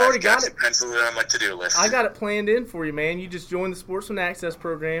 well, I've already got it penciled in on my to-do list. I got it planned in for you, man. You just join the Sportsman Access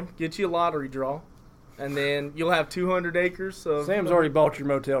program, get you a lottery draw, and then you'll have 200 acres. Sam's already bought your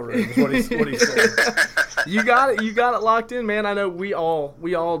motel room. Is what he's saying. You got it locked in, man. I know we all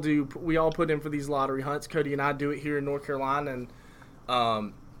put in for these lottery hunts. Cody and I do it here in North Carolina,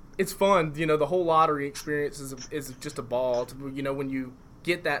 and it's fun. You know, the whole lottery experience is just a ball. You know, when you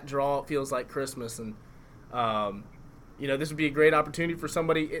get that draw, it feels like Christmas, and you know, this would be a great opportunity for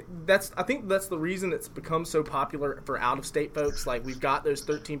somebody. I think that's the reason it's become so popular for out-of-state folks. Like, we've got those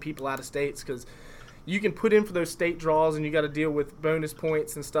 13 people out of states because you can put in for those state draws and you got to deal with bonus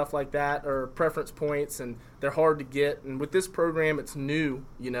points and stuff like that, or preference points, and they're hard to get. And with this program, it's new,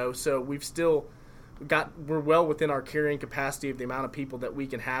 you know, so we're well within our carrying capacity of the amount of people that we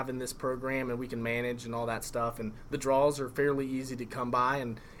can have in this program and we can manage and all that stuff. And the draws are fairly easy to come by,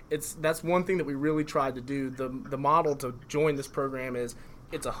 and that's one thing that we really tried to do. The model to join this program is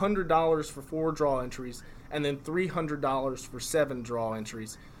it's $100 for 4 draw entries and then $300 for 7 draw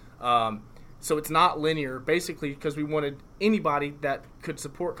entries. So it's not linear, basically, because we wanted anybody that could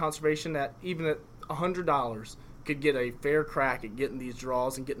support conservation that even at $100 could get a fair crack at getting these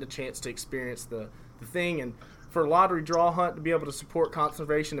draws and getting a chance to experience the thing. And for a lottery draw hunt, to be able to support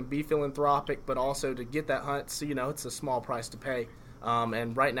conservation and be philanthropic, but also to get that hunt, so, you know, it's a small price to pay.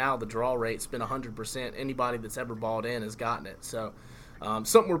 And right now the draw rate's been 100%. Anybody that's ever bought in has gotten it. So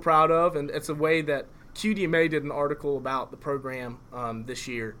something we're proud of, and it's a way that QDMA did an article about the program this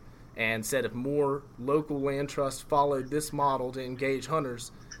year and said if more local land trusts followed this model to engage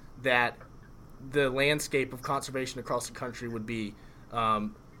hunters, that the landscape of conservation across the country would be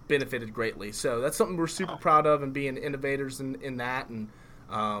benefited greatly. So that's something we're super proud of, and being innovators in that. And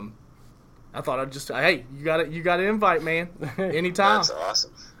I thought I'd just, hey, you got an invite, man. Anytime. That's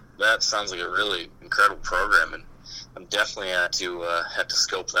awesome. That sounds like a really incredible program, and I'm definitely have to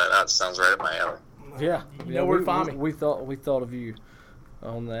scope that out. It sounds right up my alley. Yeah, you know where to find me. We thought of you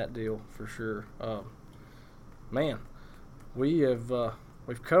on that deal for sure. Man,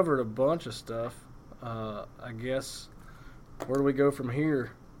 we've covered a bunch of stuff. I guess where do we go from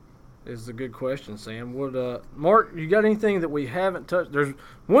here is a good question, Sam. Mark, you got anything that we haven't touched? There's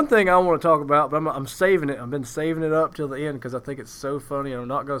one thing I want to talk about, but I'm saving it. I've been saving it up till the end because I think it's so funny. I'm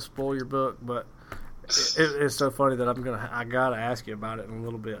not going to spoil your book, but it's so funny that I gotta ask you about it in a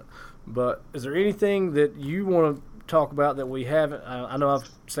little bit. But is there anything that you want to talk about that we haven't? I know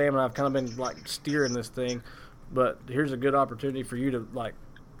Sam and I've kind of been like steering this thing, but here's a good opportunity for you to like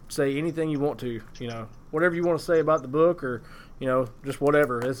say anything you want to, you know, whatever you want to say about the book, or, you know, just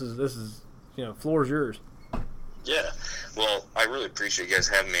whatever. This is you know, floor is yours. Yeah, well, I really appreciate you guys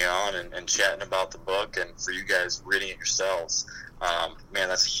having me on and chatting about the book, and for you guys reading it yourselves. Man,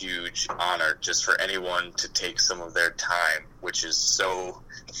 that's a huge honor just for anyone to take some of their time, which is so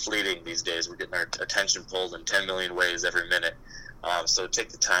fleeting these days. We're getting our attention pulled in 10 million ways every minute. So take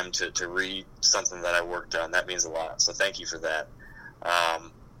the time to read something that I worked on. That means a lot. So thank you for that.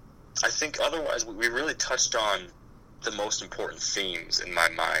 I think otherwise we really touched on the most important themes in my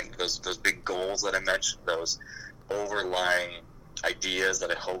mind. Those big goals that I mentioned, those overlying ideas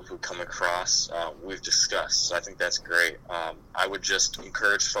that I hope would come across, we've discussed. So I think that's great. I would just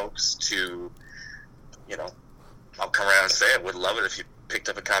encourage folks to, I'll come around and say I would love it if you picked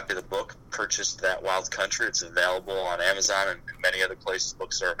up a copy of the book, purchased That Wild Country. It's available on Amazon and many other places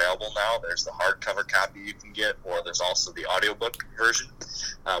books are available now. There's the hardcover copy you can get, or there's also the audiobook version,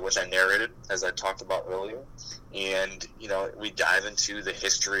 which I narrated, as I talked about earlier. And, we dive into the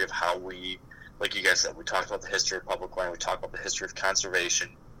history of how we, like you guys said, we talked about the history of public land, we talked about the history of conservation,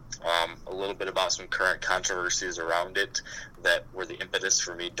 a little bit about some current controversies around it that were the impetus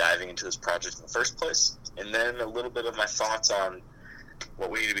for me diving into this project in the first place, and then a little bit of my thoughts on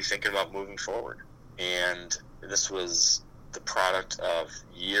what we need to be thinking about moving forward. And this was the product of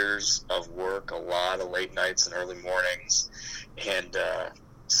years of work, a lot of late nights and early mornings, and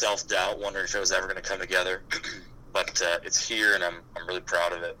self-doubt, wondering if it was ever going to come together. But it's here, and I'm really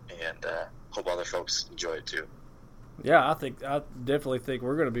proud of it, and hope other folks enjoy it too. Yeah, I definitely think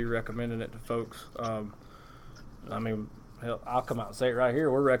we're going to be recommending it to folks. Hell, I'll come out and say it right here.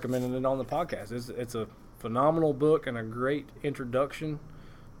 We're recommending it on the podcast. It's a phenomenal book and a great introduction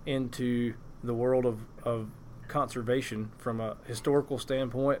into the world of conservation from a historical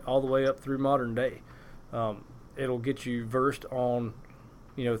standpoint all the way up through modern day. It'll get you versed on,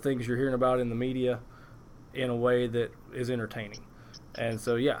 things you're hearing about in the media in a way that is entertaining. And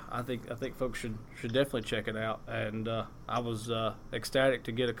so, yeah, I think folks should definitely check it out. And I was ecstatic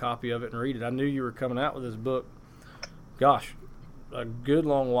to get a copy of it and read it. I knew you were coming out with this book, gosh, a good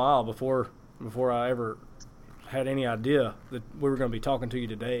long while before I ever had any idea that we were going to be talking to you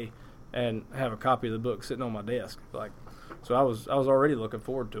today and have a copy of the book sitting on my desk. So I was already looking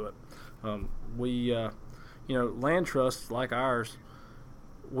forward to it. Land trusts like ours,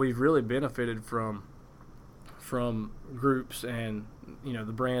 we've really benefited from groups and the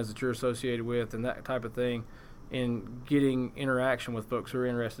brands that you're associated with and that type of thing in getting interaction with folks who are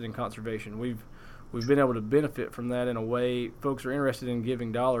interested in conservation. We've been able to benefit from that in a way. Folks are interested in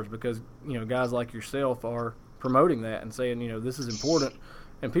giving dollars because guys like yourself are promoting that and saying this is important,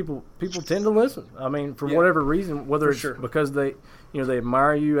 and people tend to listen. I mean, for whatever reason, whether it's because they they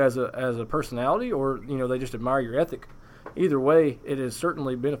admire you as a personality, or they just admire your ethic. Either way, it has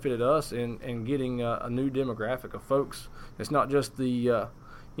certainly benefited us in getting a new demographic of folks. It's not just the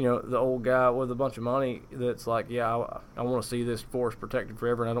the old guy with a bunch of money that's like, I want to see this forest protected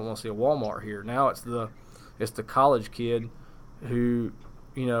forever, and I don't want to see a Walmart here. Now it's the college kid who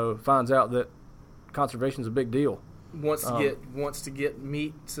finds out that conservation is a big deal. Wants to get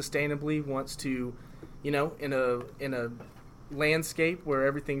meat sustainably. Wants to, in a landscape where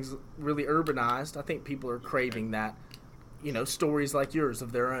everything's really urbanized. I think people are craving that. Stories like yours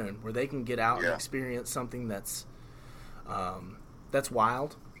of their own, where they can get out and experience something that's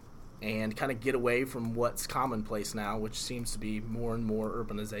wild, and kind of get away from what's commonplace now, which seems to be more and more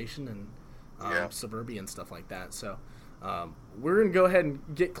urbanization and suburbia and stuff like that. So we're going to go ahead and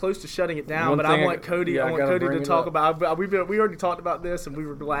get close to shutting it down, but I want Cody to talk about. We already talked about this, and we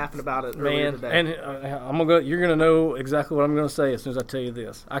were laughing about it earlier today. And you're going to know exactly what I'm going to say as soon as I tell you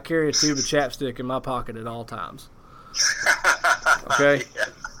this. I carry a tube of chapstick in my pocket at all times. Okay,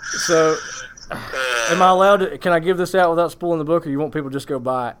 so am I allowed to? Can I give this out without spoiling the book, or you want people to just go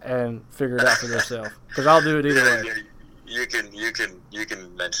buy it and figure it out for themselves? Because I'll do it either way. You can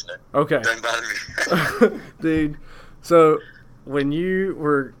mention it. Okay, doesn't bother me. Dude. So when you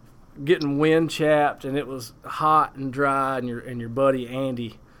were getting wind chapped and it was hot and dry, and your buddy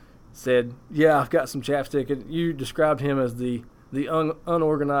Andy said, "Yeah, I've got some chapstick," and you described him as the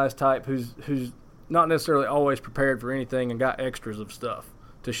unorganized type who's not necessarily always prepared for anything and got extras of stuff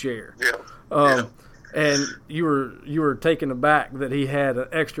to share. And you were taken aback that he had an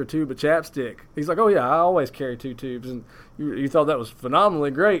extra tube of chapstick. He's like, "Oh yeah, I always carry 2 tubes," and you thought that was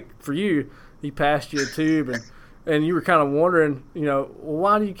phenomenally great for you. He passed you a tube, and you were kind of wondering, well,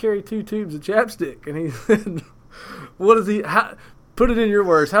 why do you carry 2 tubes of chapstick? And he said, "What is he? Put it in your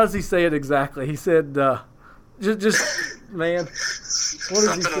words. How does he say it exactly?" He said, man.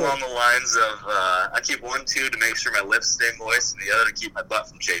 Something along the lines of, I keep 1 tube to make sure my lips stay moist, and the other to keep my butt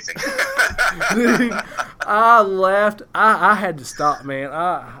from chafing. Dude, I laughed. I had to stop, man.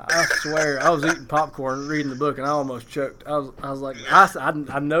 I swear, I was eating popcorn, reading the book, and I almost choked. I was like,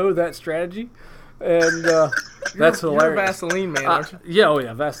 I know that strategy, and that's hilarious. You're a Vaseline man, aren't you?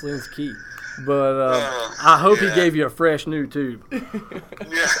 Yeah, Vaseline's key. But I hope he gave you a fresh new tube.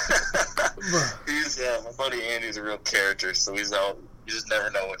 Yeah. He's my buddy Andy's a real character, so he's out you just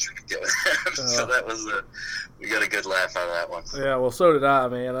never know what you're gonna get with him. So that was we got a good laugh out of that one. Yeah, well, so did I,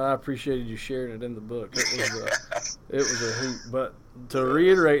 man. I appreciated you sharing it in the book. It was a hoot. But to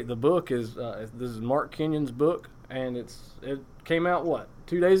reiterate, the book is this is Mark Kenyon's book, and it came out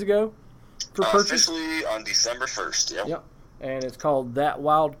 2 days ago for purchase? Officially on December 1st. Yep. And it's called That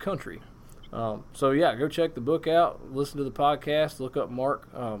Wild Country. So yeah, go check the book out. Listen to the podcast. Look up Mark.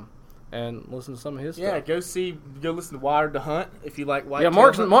 And listen to some of his stuff. Yeah, go listen to Wired to Hunt if you like white. Yeah,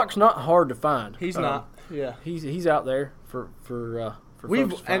 Mark's not hard to find. He's not. Yeah, he's out there for folks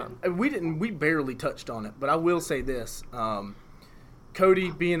to find. And we barely touched on it, but I will say this: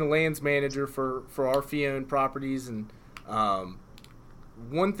 Cody being a lands manager for our fee-owned properties, and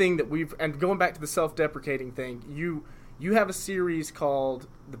one thing that and going back to the self-deprecating thing, you have a series called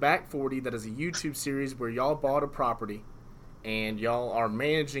The Back 40 that is a YouTube series where y'all bought a property. And y'all are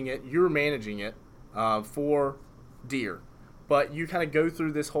managing it. You're managing it for deer, but you kind of go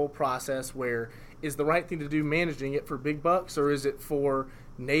through this whole process where is the right thing to do managing it for big bucks, or is it for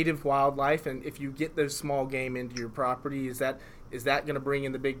native wildlife? And if you get those small game into your property, is that going to bring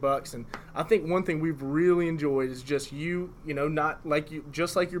in the big bucks? And I think one thing we've really enjoyed is just not like you,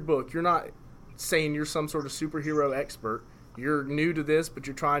 just like your book. You're not saying you're some sort of superhero expert. You're new to this, but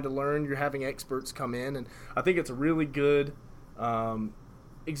you're trying to learn. You're having experts come in, and I think it's a really good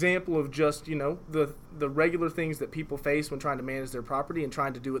example of just the regular things that people face when trying to manage their property and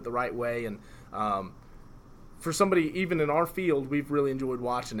trying to do it the right way. And for somebody even in our field, we've really enjoyed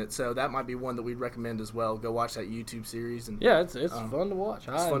watching it. So that might be one that we'd recommend as well. Go watch that YouTube series. And yeah, it's fun to watch.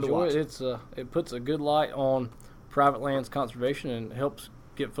 I enjoy it. It puts a good light on private lands conservation and helps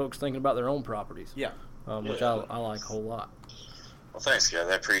get folks thinking about their own properties. Yeah, which I like a whole lot. Well, thanks, guys.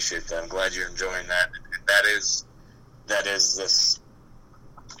 I appreciate that. I'm glad you're enjoying that. That is this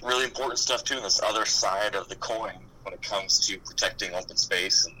really important stuff too, and this other side of the coin when it comes to protecting open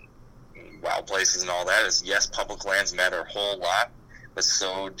space and wild places and all that is, yes, public lands matter a whole lot, but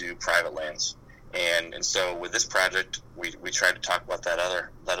so do private lands. And so with this project, we tried to talk about that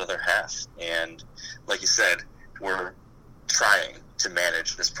other half. And like you said, we're trying to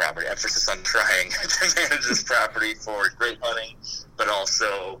manage this property. Emphasis on trying to manage this property for great hunting, but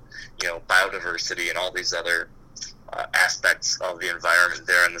also, biodiversity and all these other aspects of the environment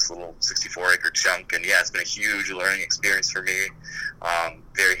there in this little 64-acre chunk. And yeah, it's been a huge learning experience for me.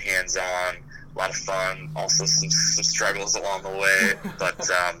 Very hands-on, a lot of fun, also some struggles along the way. But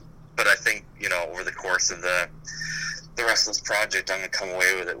I think, over the course of the rest of this project, I'm going to come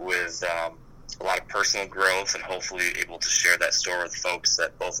away with it with a lot of personal growth, and hopefully able to share that story with folks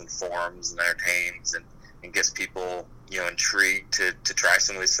that both informs and entertains and gets people intrigued to try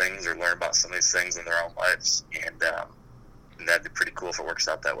some of these things or learn about some of these things in their own lives. And that'd be pretty cool if it works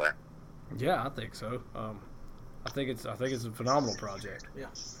out that way. Yeah, I think so. I think it's a phenomenal project. Yeah.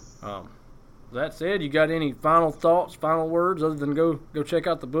 That said, you got any final thoughts, final words other than go check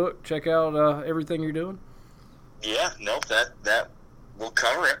out the book, check out everything you're doing? Yeah, nope, that will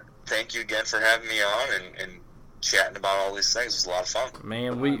cover it. Thank you again for having me on and chatting about all these things. It was a lot of fun.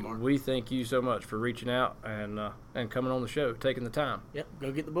 Man, we thank you so much for reaching out and coming on the show, taking the time. Yep,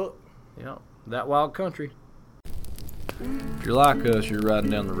 go get the book. Yep, That Wild Country. If you're like us, you're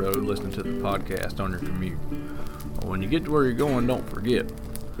riding down the road listening to the podcast on your commute. Well, when you get to where you're going, don't forget,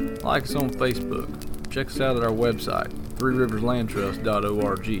 like us on Facebook. Check us out at our website,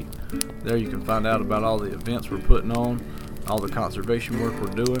 threeriverslandtrust.org. There you can find out about all the events we're putting on, all the conservation work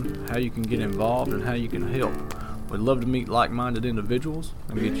we're doing, how you can get involved, and how you can help. We'd love to meet like-minded individuals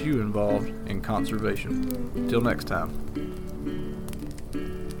and get you involved in conservation. Until next time.